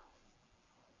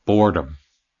boredom.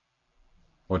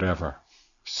 Whatever.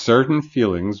 Certain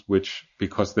feelings which,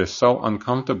 because they're so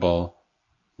uncomfortable,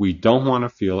 we don't want to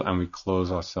feel and we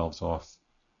close ourselves off.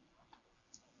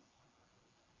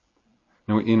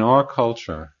 Now, in our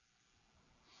culture,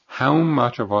 how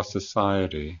much of our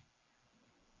society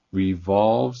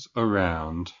revolves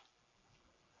around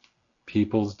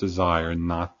people's desire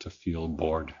not to feel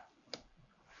bored?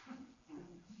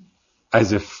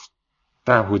 As if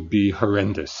that would be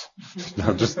horrendous.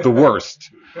 Just the worst.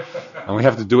 And we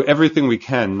have to do everything we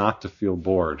can not to feel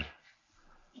bored.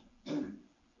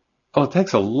 Oh, it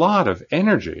takes a lot of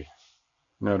energy,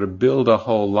 to build a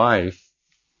whole life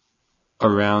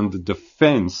around the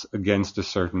defense against a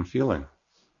certain feeling.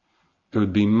 It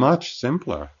would be much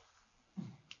simpler,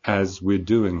 as we're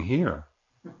doing here,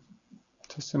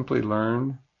 to simply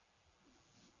learn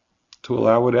to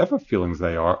allow whatever feelings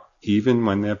they are, even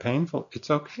when they're painful.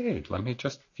 It's okay. Let me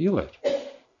just feel it.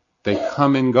 They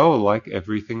come and go like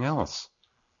everything else.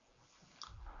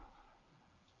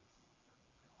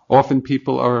 Often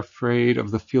people are afraid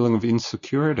of the feeling of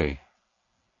insecurity.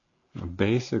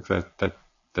 Basic,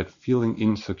 that feeling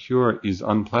insecure is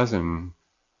unpleasant.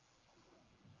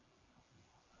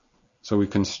 So we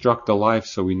construct a life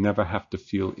so we never have to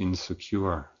feel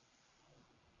insecure.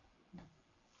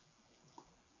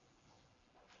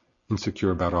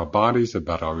 insecure about our bodies,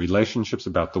 about our relationships,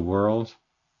 about the world.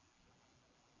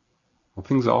 Well,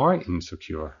 things are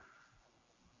insecure.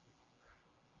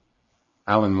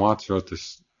 Alan Watts wrote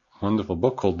this wonderful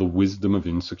book called The Wisdom of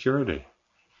Insecurity.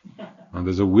 And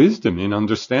there's a wisdom in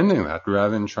understanding that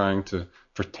rather than trying to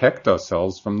protect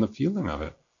ourselves from the feeling of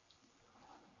it.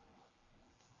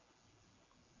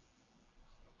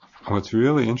 What's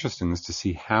really interesting is to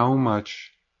see how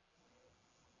much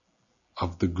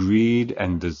of the greed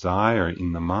and desire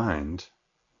in the mind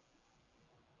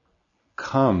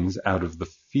comes out of the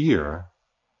fear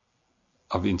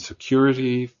of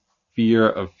insecurity, fear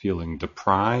of feeling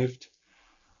deprived.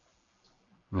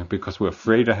 Because we're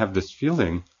afraid to have this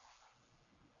feeling.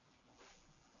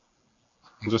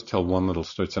 I'll just tell one little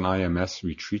story. It's an IMS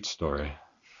retreat story.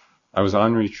 I was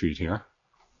on retreat here.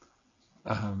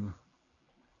 And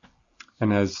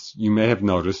as you may have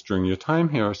noticed during your time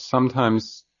here,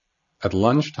 sometimes at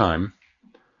lunchtime,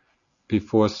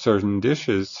 before certain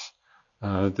dishes,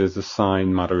 there's a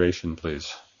sign, moderation,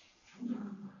 please.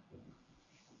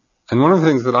 And one of the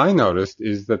things that I noticed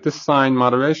is that this sign,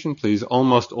 moderation, please,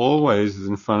 almost always is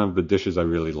in front of the dishes I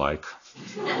really like.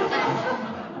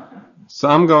 So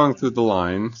I'm going through the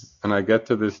line, and I get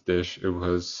to this dish. It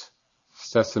was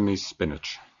sesame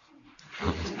spinach.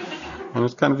 And it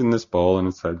was kind of in this bowl, and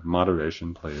it said,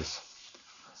 moderation, please.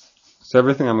 So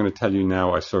everything I'm going to tell you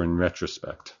now I saw in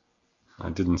retrospect. I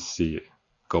didn't see it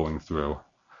going through.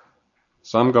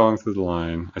 So I'm going through the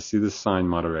line. I see this sign,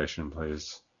 moderation,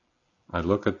 please. I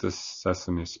look at this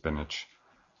sesame spinach.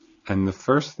 And the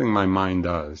first thing my mind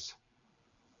does,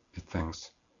 it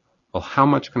thinks, well, how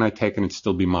much can I take and it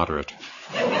still be moderate?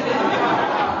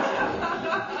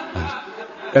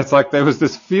 It's like there was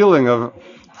this feeling of,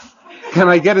 can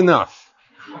I get enough?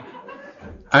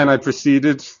 And I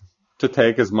proceeded to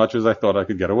take as much as I thought I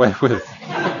could get away with.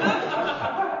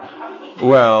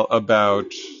 Well,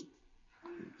 about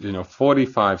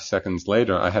 45 seconds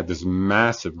later, I had this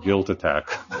massive guilt attack.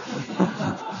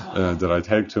 Did I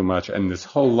take too much? And this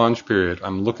whole lunch period,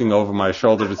 I'm looking over my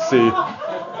shoulder to see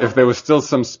if there was still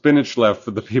some spinach left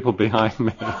for the people behind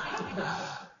me.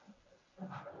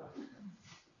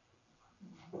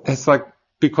 It's like,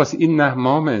 because in that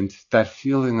moment, that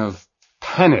feeling of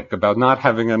panic about not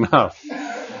having enough,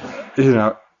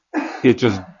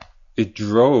 it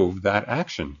drove that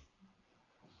action.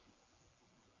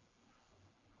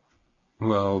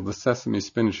 Well, the sesame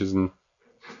spinach isn't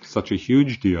such a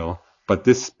huge deal, but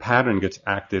this pattern gets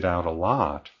acted out a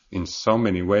lot in so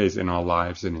many ways in our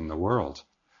lives and in the world.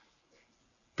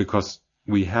 Because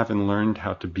we haven't learned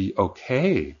how to be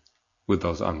okay with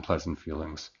those unpleasant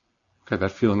feelings. Okay,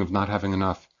 that feeling of not having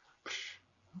enough.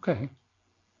 Okay, and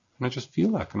I just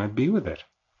feel that, and I be with it.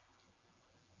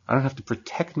 I don't have to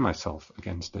protect myself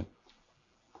against it.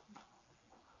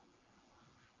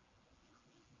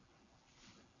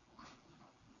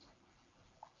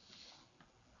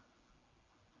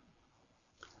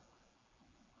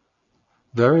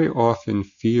 Very often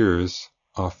fears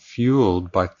are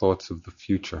fueled by thoughts of the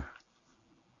future.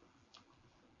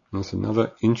 And that's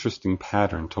another interesting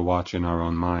pattern to watch in our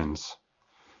own minds.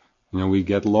 We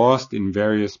get lost in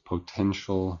various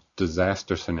potential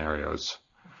disaster scenarios,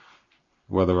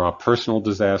 whether our personal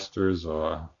disasters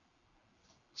or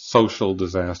social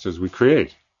disasters. We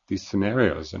create these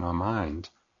scenarios in our mind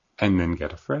and then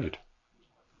get afraid.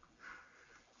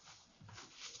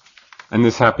 And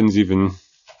this happens even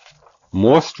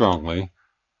more strongly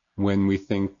when we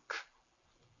think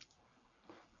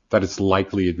that it's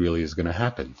likely it really is going to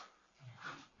happen.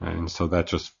 And so that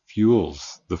just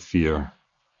fuels the fear.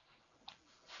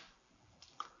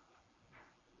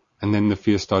 And then the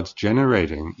fear starts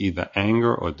generating either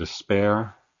anger or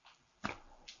despair.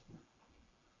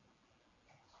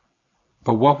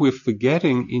 But what we're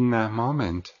forgetting in that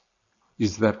moment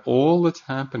is that all that's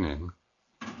happening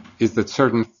is that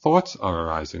certain thoughts are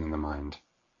arising in the mind.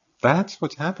 That's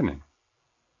what's happening.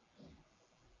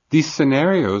 These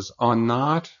scenarios are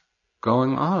not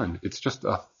going on. It's just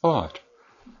a thought.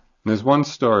 And there's one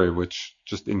story which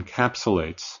just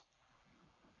encapsulates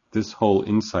this whole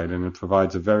insight, and it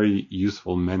provides a very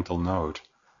useful mental note.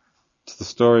 It's the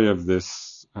story of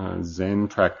this Zen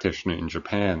practitioner in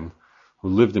Japan who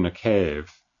lived in a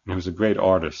cave, and he was a great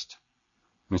artist.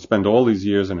 And he spent all these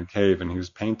years in a cave, and he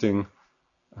was painting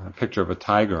a picture of a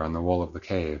tiger on the wall of the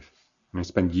cave. And he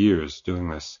spent years doing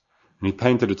this. And he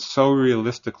painted it so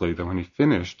realistically that when he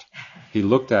finished, he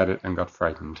looked at it and got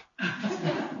frightened.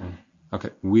 Okay,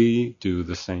 we do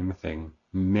the same thing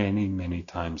many, many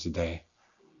times a day.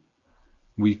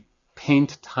 We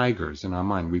paint tigers in our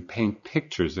mind. We paint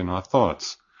pictures in our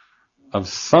thoughts of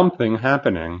something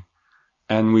happening,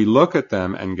 and we look at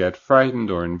them and get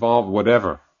frightened or involved,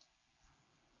 whatever,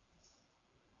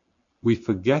 we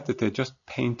forget that they're just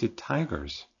painted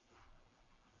tigers.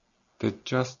 They're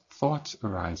just thoughts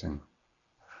arising.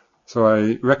 So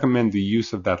I recommend the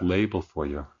use of that label for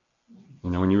you.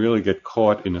 When you really get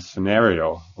caught in a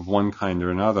scenario of one kind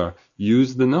or another,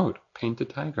 use the note, paint a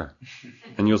tiger.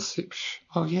 And you'll see,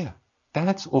 oh yeah,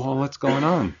 that's all that's going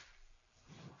on.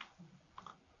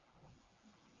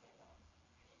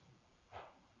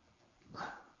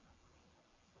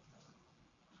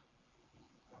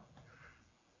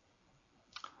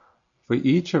 For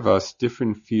each of us,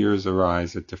 different fears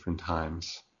arise at different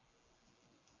times.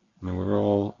 We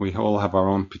all have our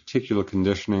own particular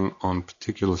conditioning, on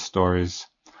particular stories.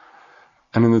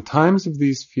 And in the times of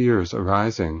these fears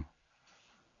arising,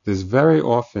 there's very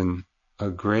often a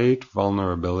great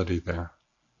vulnerability there.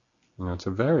 It's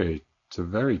a very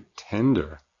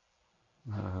tender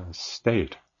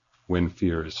state when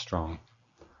fear is strong.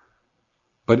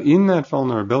 But in that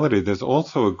vulnerability, there's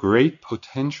also a great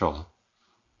potential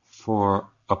for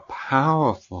a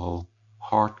powerful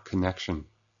heart connection.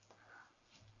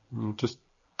 I'll just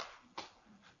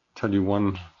tell you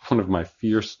one of my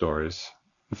fear stories.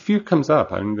 Fear comes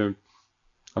up. I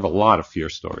have a lot of fear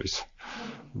stories.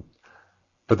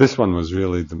 But this one was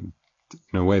really, in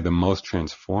a way, the most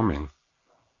transforming.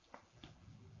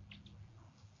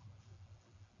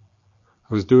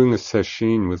 I was doing a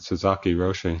sesshin with Sasaki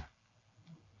Roshi,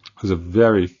 who's a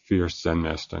very fierce Zen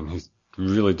master, and he's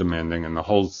really demanding, and the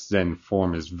whole Zen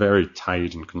form is very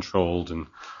tight and controlled, and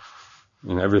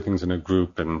everything's in a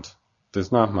group, and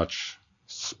there's not much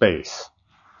space,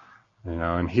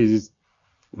 and he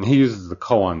uses the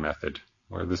koan method,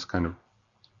 where this kind of,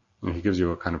 he gives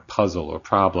you a kind of puzzle or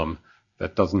problem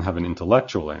that doesn't have an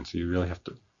intellectual answer. You really have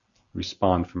to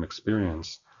respond from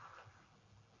experience.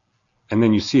 And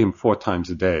then you see him 4 times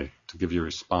a day to give you a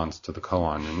response to the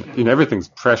koan. And everything's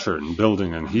pressure and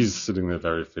building, and he's sitting there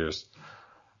very fierce.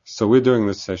 So we're doing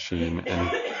this sesshin, and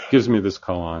he gives me this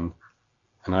koan,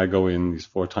 and I go in these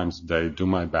 4 times a day, do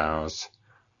my bows.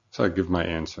 So I give my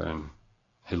answer, and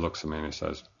he looks at me and he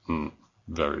says,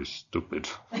 very stupid.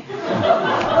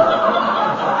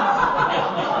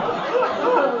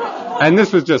 And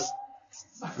this was just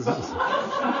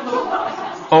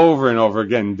over and over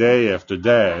again, day after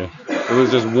day. It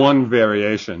was just one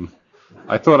variation.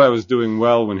 I thought I was doing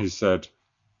well when he said,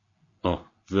 oh,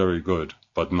 very good,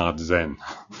 but not Zen.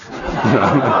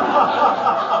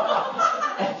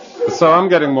 So I'm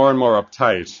getting more and more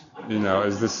uptight,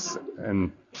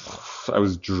 and I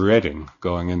was dreading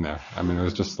going in there. It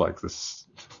was just like this.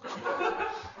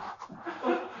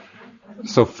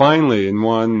 So finally, in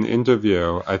one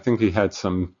interview, I think he had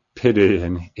some pity,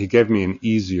 and he gave me an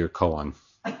easier koan.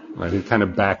 Right? He kind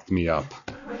of backed me up.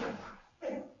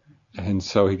 And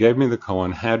so he gave me the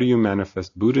koan, how do you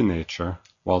manifest Buddha nature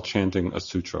while chanting a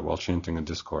sutra, while chanting a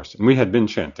discourse? And we had been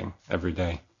chanting every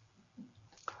day.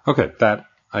 Okay,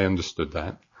 I understood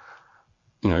that.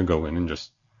 Go in and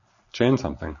just chant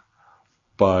something.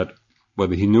 But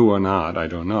whether he knew or not, I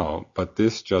don't know. But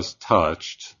this just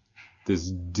touched this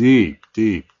deep,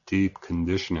 deep, deep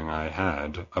conditioning I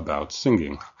had about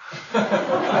singing,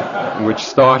 which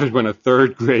started when a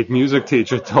 3rd grade music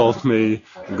teacher told me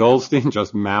Goldstein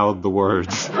just mouthed the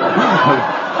words.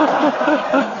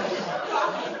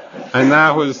 And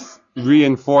that was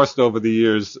reinforced over the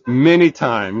years many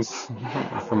times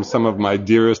from some of my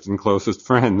dearest and closest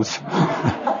friends.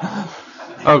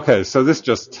 Okay, so this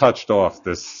just touched off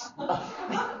this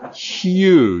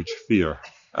huge fear.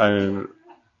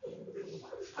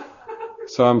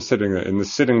 So I'm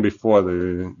sitting before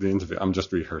the interview, I'm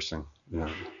just rehearsing,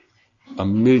 a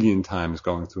million times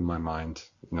going through my mind,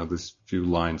 this few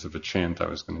lines of a chant I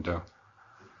was going to do.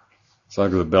 So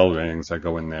the bell rings, I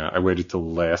go in there. I waited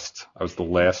till last. I was the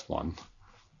last one.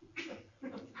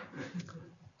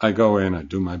 I go in, I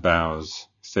do my bows,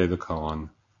 say the koan,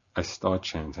 I start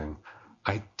chanting.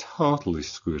 I totally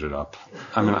screwed it up.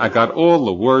 I got all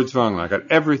the words wrong, I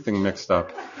got everything mixed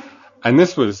up. And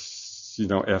this was,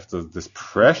 after this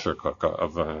pressure cooker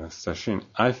of a sesshin,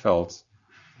 I felt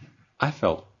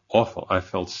awful. I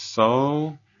felt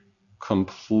so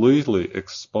completely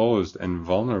exposed and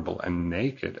vulnerable and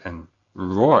naked and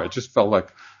raw. It just felt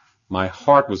like my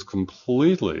heart was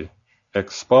completely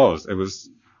exposed. It was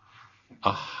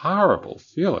a horrible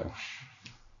feeling.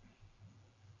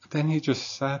 But then he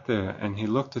just sat there and he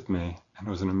looked at me, and it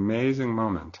was an amazing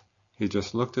moment. He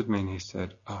just looked at me and he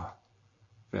said, oh,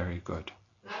 very good.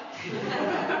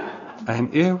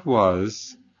 And it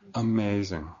was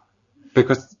amazing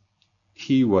because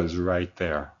he was right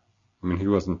there. He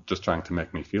wasn't just trying to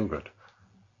make me feel good.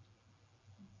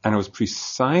 And it was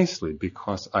precisely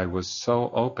because I was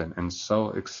so open and so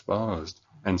exposed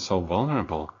and so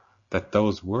vulnerable that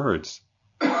those words,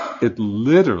 it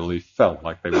literally felt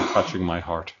like they were touching my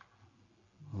heart.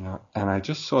 And I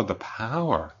just saw the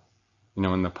power,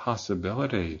 and the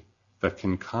possibility that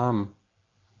can come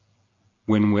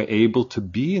when we're able to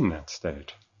be in that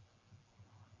state.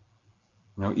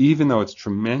 Even though it's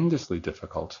tremendously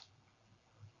difficult,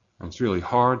 and it's really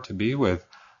hard to be with,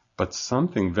 but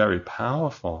something very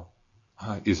powerful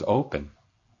is open.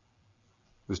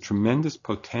 There's tremendous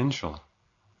potential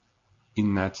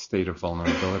in that state of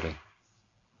vulnerability.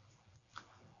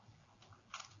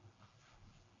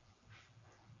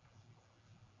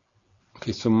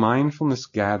 Okay, so mindfulness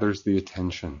gathers the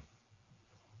attention.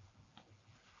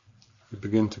 We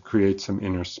begin to create some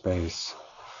inner space.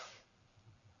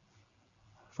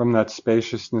 From that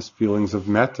spaciousness, feelings of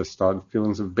metta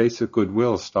feelings of basic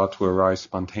goodwill start to arise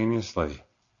spontaneously.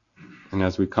 And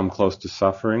as we come close to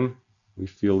suffering, we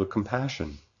feel the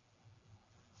compassion.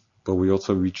 But we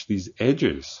also reach these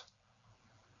edges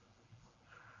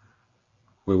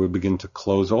where we begin to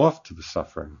close off to the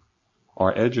suffering.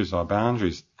 Our edges, our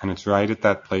boundaries, and it's right at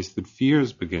that place that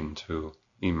fears begin to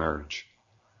emerge.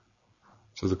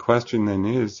 So the question then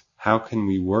is, how can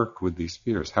we work with these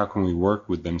fears? How can we work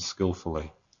with them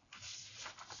skillfully?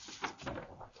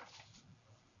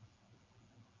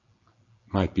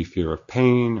 It might be fear of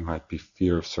pain, it might be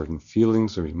fear of certain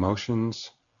feelings or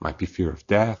emotions, it might be fear of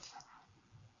death.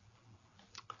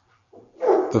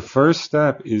 The first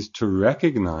step is to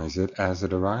recognize it as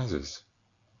it arises.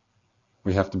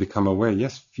 We have to become aware,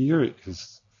 yes, fear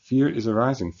is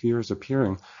arising, fear is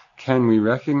appearing. Can we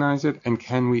recognize it and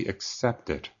can we accept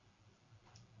it?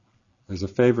 There's a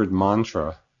favorite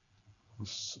mantra,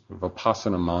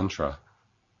 Vipassana mantra,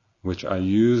 which I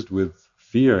used with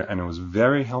fear and it was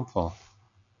very helpful.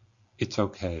 It's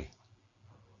okay.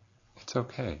 It's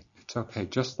okay. It's okay.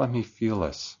 Just let me feel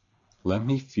this. Let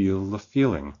me feel the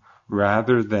feeling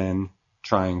rather than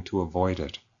trying to avoid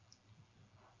it.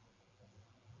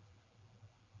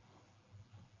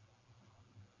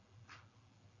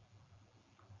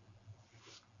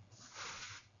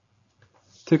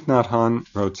 Thich Nhat Hanh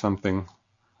wrote something.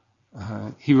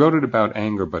 He wrote it about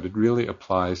anger, but it really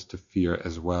applies to fear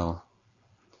as well.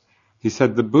 He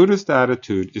said, the Buddhist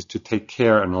attitude is to take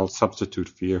care, and I'll substitute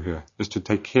fear here, is to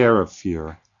take care of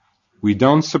fear. We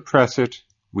don't suppress it.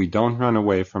 We don't run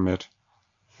away from it.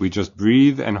 We just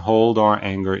breathe and hold our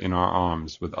anger in our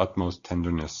arms with utmost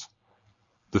tenderness.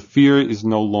 The fear is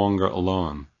no longer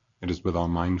alone. It is with our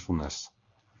mindfulness.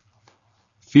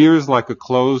 Fear is like a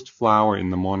closed flower in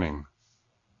the morning.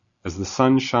 As the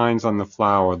sun shines on the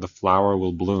flower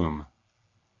will bloom,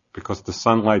 because the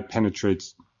sunlight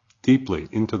penetrates deeply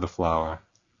into the flower.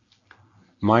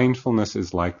 Mindfulness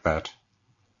is like that.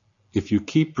 If you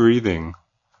keep breathing,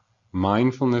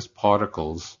 mindfulness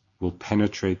particles will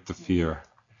penetrate the fear.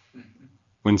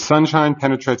 When sunshine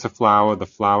penetrates a flower, the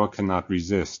flower cannot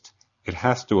resist. It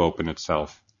has to open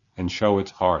itself and show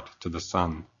its heart to the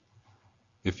sun.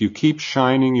 If you keep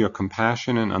shining your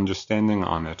compassion and understanding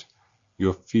on it,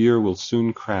 your fear will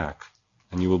soon crack,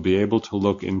 and you will be able to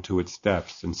look into its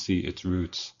depths and see its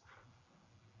roots.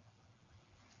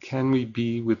 Can we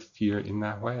be with fear in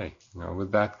that way,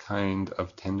 with that kind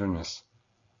of tenderness?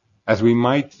 As we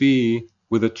might be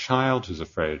with a child who's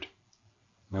afraid.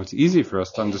 It's easy for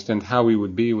us to understand how we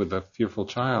would be with a fearful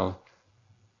child,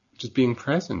 just being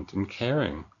present and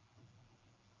caring.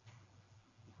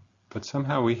 But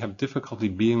somehow we have difficulty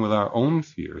being with our own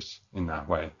fears in that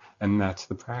way, and that's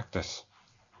the practice.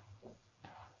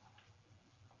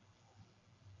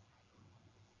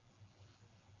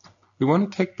 We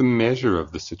want to take the measure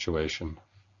of the situation.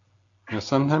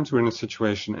 Sometimes we're in a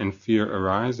situation and fear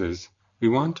arises. We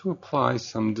want to apply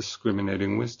some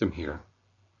discriminating wisdom here.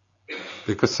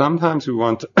 Because sometimes we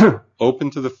want to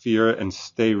open to the fear and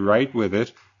stay right with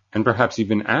it and perhaps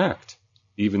even act,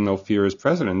 even though fear is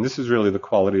present. And this is really the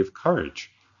quality of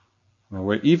courage.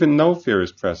 Where even though fear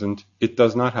is present, it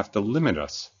does not have to limit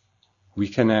us. We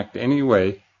can act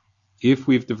anyway if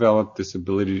we've developed this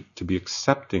ability to be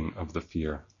accepting of the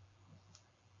fear.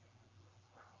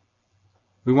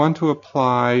 We want to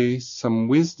apply some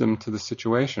wisdom to the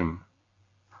situation.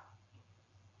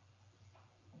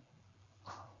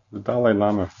 The Dalai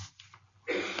Lama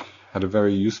had a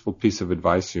very useful piece of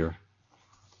advice here.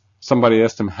 Somebody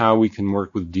asked him how we can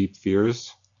work with deep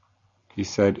fears. He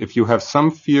said, if you have some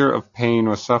fear of pain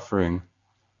or suffering,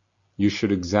 you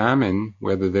should examine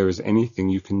whether there is anything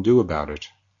you can do about it.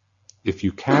 If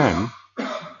you can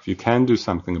do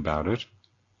something about it,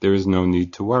 there is no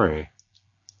need to worry.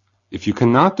 If you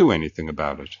cannot do anything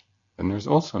about it, then there's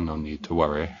also no need to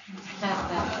worry.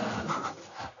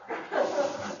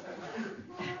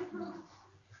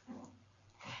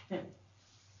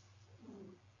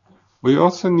 We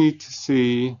also need to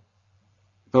see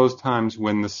those times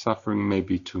when the suffering may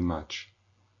be too much,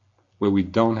 where we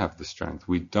don't have the strength,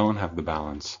 we don't have the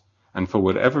balance, and for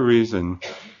whatever reason,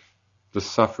 the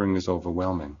suffering is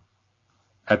overwhelming.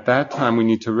 At that time, we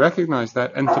need to recognize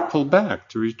that and to pull back,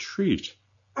 to retreat.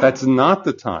 That's not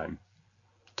the time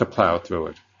to plow through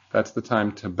it. That's the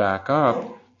time to back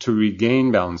up, to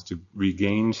regain balance, to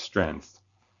regain strength.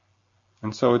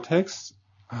 And so it takes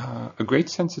a great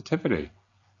sensitivity,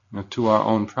 to our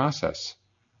own process.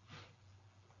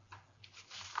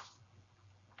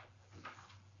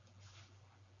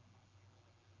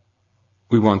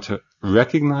 We want to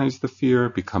recognize the fear,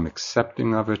 become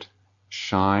accepting of it,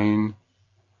 shine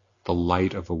the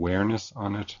light of awareness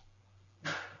on it.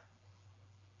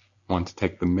 Want to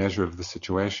take the measure of the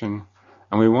situation.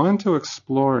 And we want to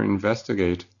explore,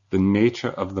 investigate the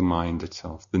nature of the mind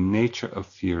itself, the nature of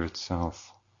fear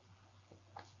itself.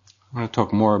 I'm going to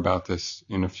talk more about this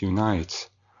in a few nights.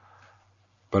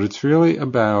 But it's really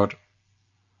about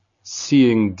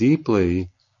seeing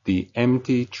deeply the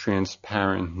empty,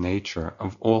 transparent nature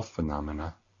of all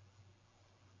phenomena.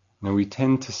 Now, we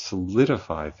tend to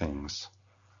solidify things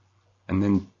and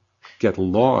then get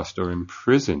lost or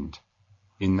imprisoned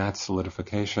in that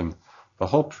solidification. The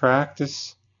whole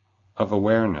practice of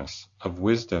awareness, of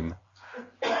wisdom,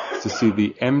 is to see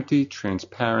the empty,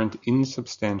 transparent,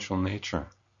 insubstantial nature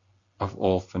of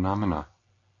all phenomena.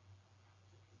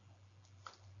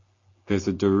 There's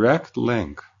a direct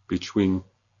link between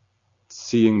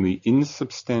seeing the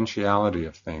insubstantiality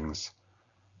of things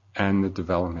and the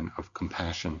development of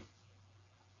compassion.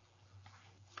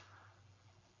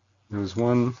 There was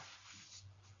one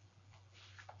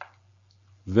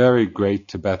very great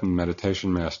Tibetan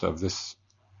meditation master of this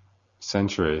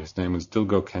century. His name was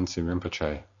Dilgo Khyentse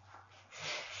Rinpoche.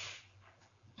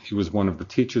 He was one of the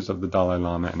teachers of the Dalai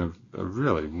Lama and a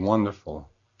really wonderful,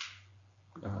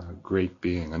 great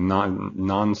being, a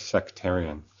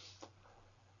non-sectarian.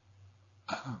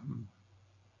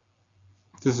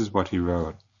 This is what he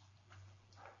wrote.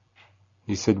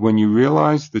 He said, when you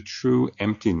realize the true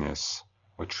emptiness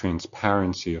or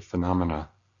transparency of phenomena,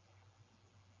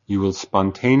 you will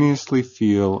spontaneously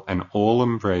feel an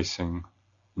all-embracing,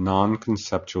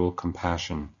 non-conceptual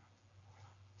compassion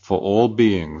for all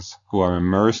beings who are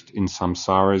immersed in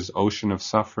samsara's ocean of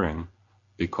suffering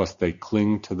because they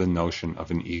cling to the notion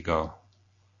of an ego.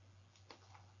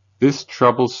 This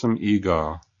troublesome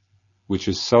ego, which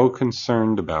is so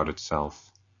concerned about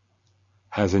itself,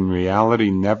 has in reality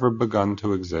never begun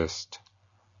to exist.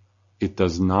 It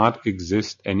does not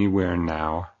exist anywhere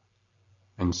now,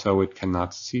 and so it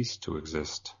cannot cease to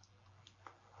exist.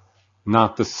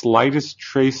 Not the slightest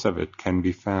trace of it can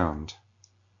be found.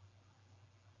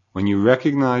 When you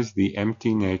recognize the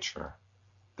empty nature,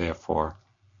 therefore,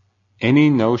 any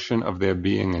notion of there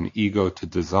being an ego to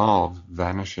dissolve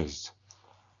vanishes,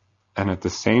 and at the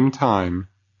same time,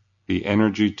 the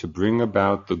energy to bring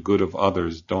about the good of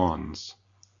others dawns,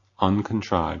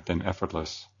 uncontrived and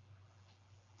effortless.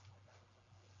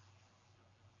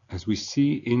 As we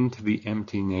see into the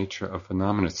empty nature of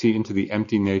phenomena, see into the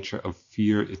empty nature of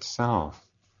fear itself,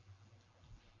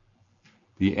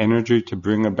 the energy to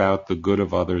bring about the good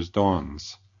of others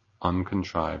dawns,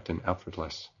 uncontrived and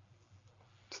effortless.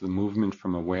 To the movement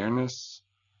from awareness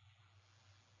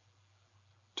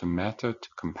to metta, to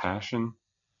compassion,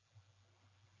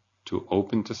 to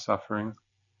open to suffering,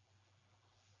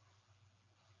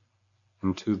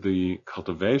 and to the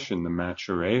cultivation, the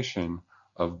maturation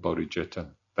of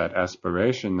bodhicitta, that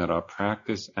aspiration that our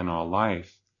practice and our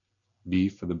life be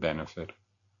for the benefit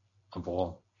of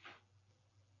all.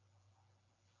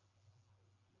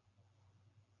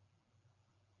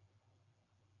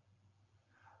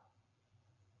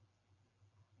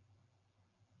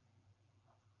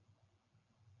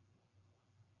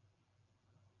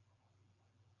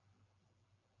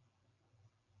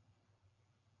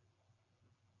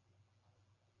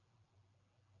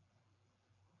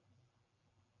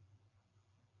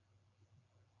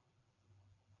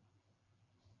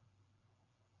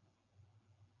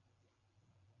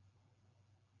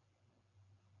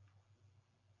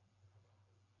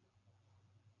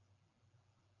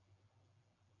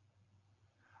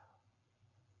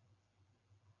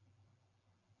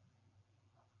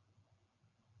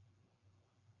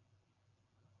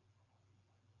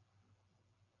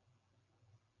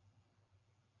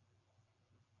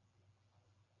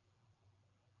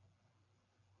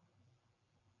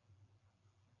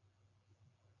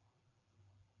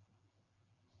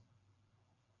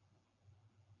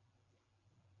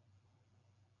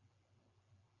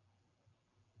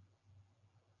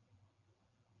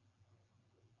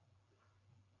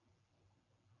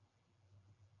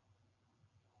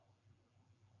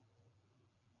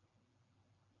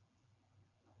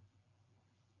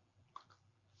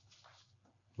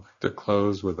 To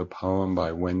close with a poem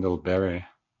by Wendell Berry.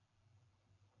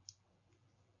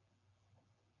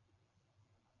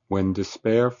 When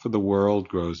despair for the world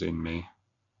grows in me,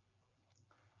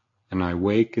 and I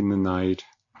wake in the night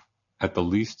at the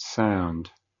least sound,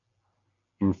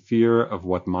 in fear of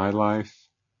what my life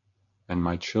and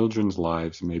my children's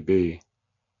lives may be,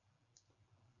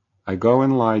 I go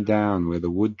and lie down where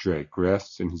the wood drake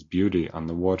rests in his beauty on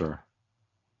the water,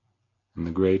 and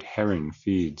the great heron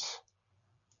feeds.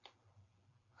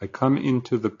 I come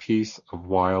into the peace of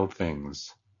wild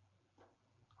things,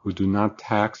 who do not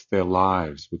tax their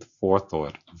lives with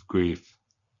forethought of grief.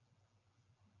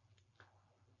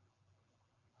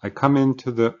 I come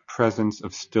into the presence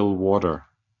of still water,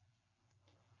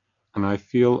 and I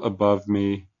feel above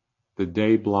me the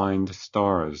day-blind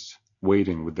stars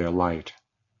waiting with their light.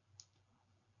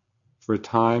 For a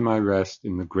time I rest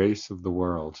in the grace of the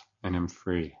world and am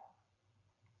free.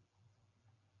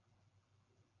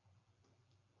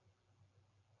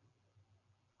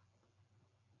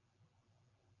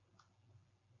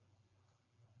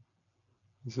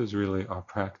 This is really our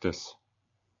practice.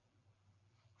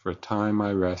 For a time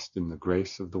I rest in the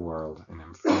grace of the world and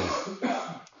am free.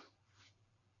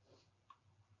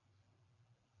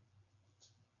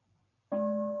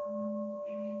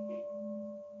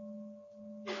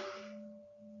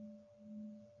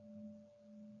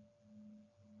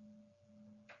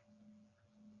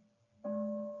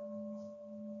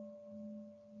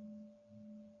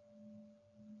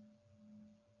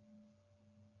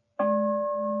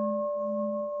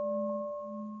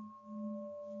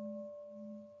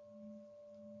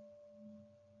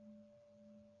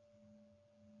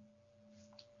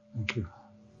 Thank you.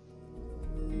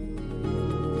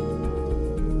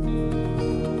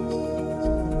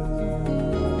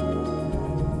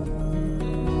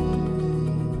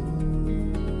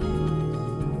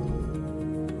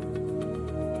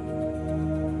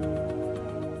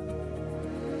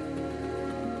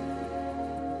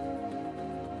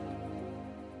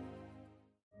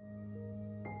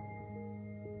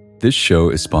 This show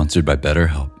is sponsored by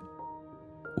BetterHelp.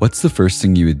 What's the first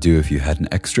thing you would do if you had an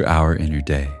extra hour in your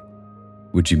day?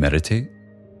 Would you meditate?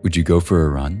 Would you go for a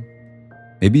run?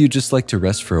 Maybe you just like to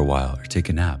rest for a while or take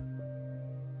a nap.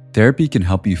 Therapy can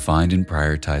help you find and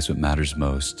prioritize what matters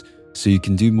most so you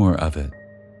can do more of it.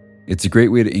 It's a great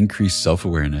way to increase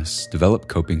self-awareness, develop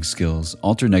coping skills,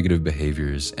 alter negative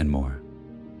behaviors, and more.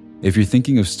 If you're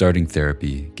thinking of starting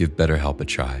therapy, give BetterHelp a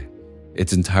try.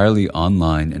 It's entirely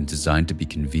online and designed to be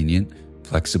convenient,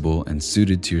 flexible, and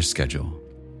suited to your schedule.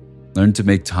 Learn to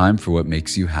make time for what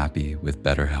makes you happy with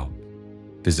BetterHelp.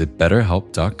 Visit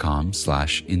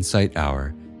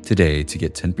betterhelp.com/insighthour today to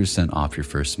get 10% off your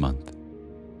first month.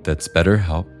 That's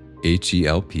BetterHelp,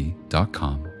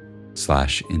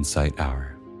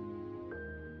 HELP.com/insighthour.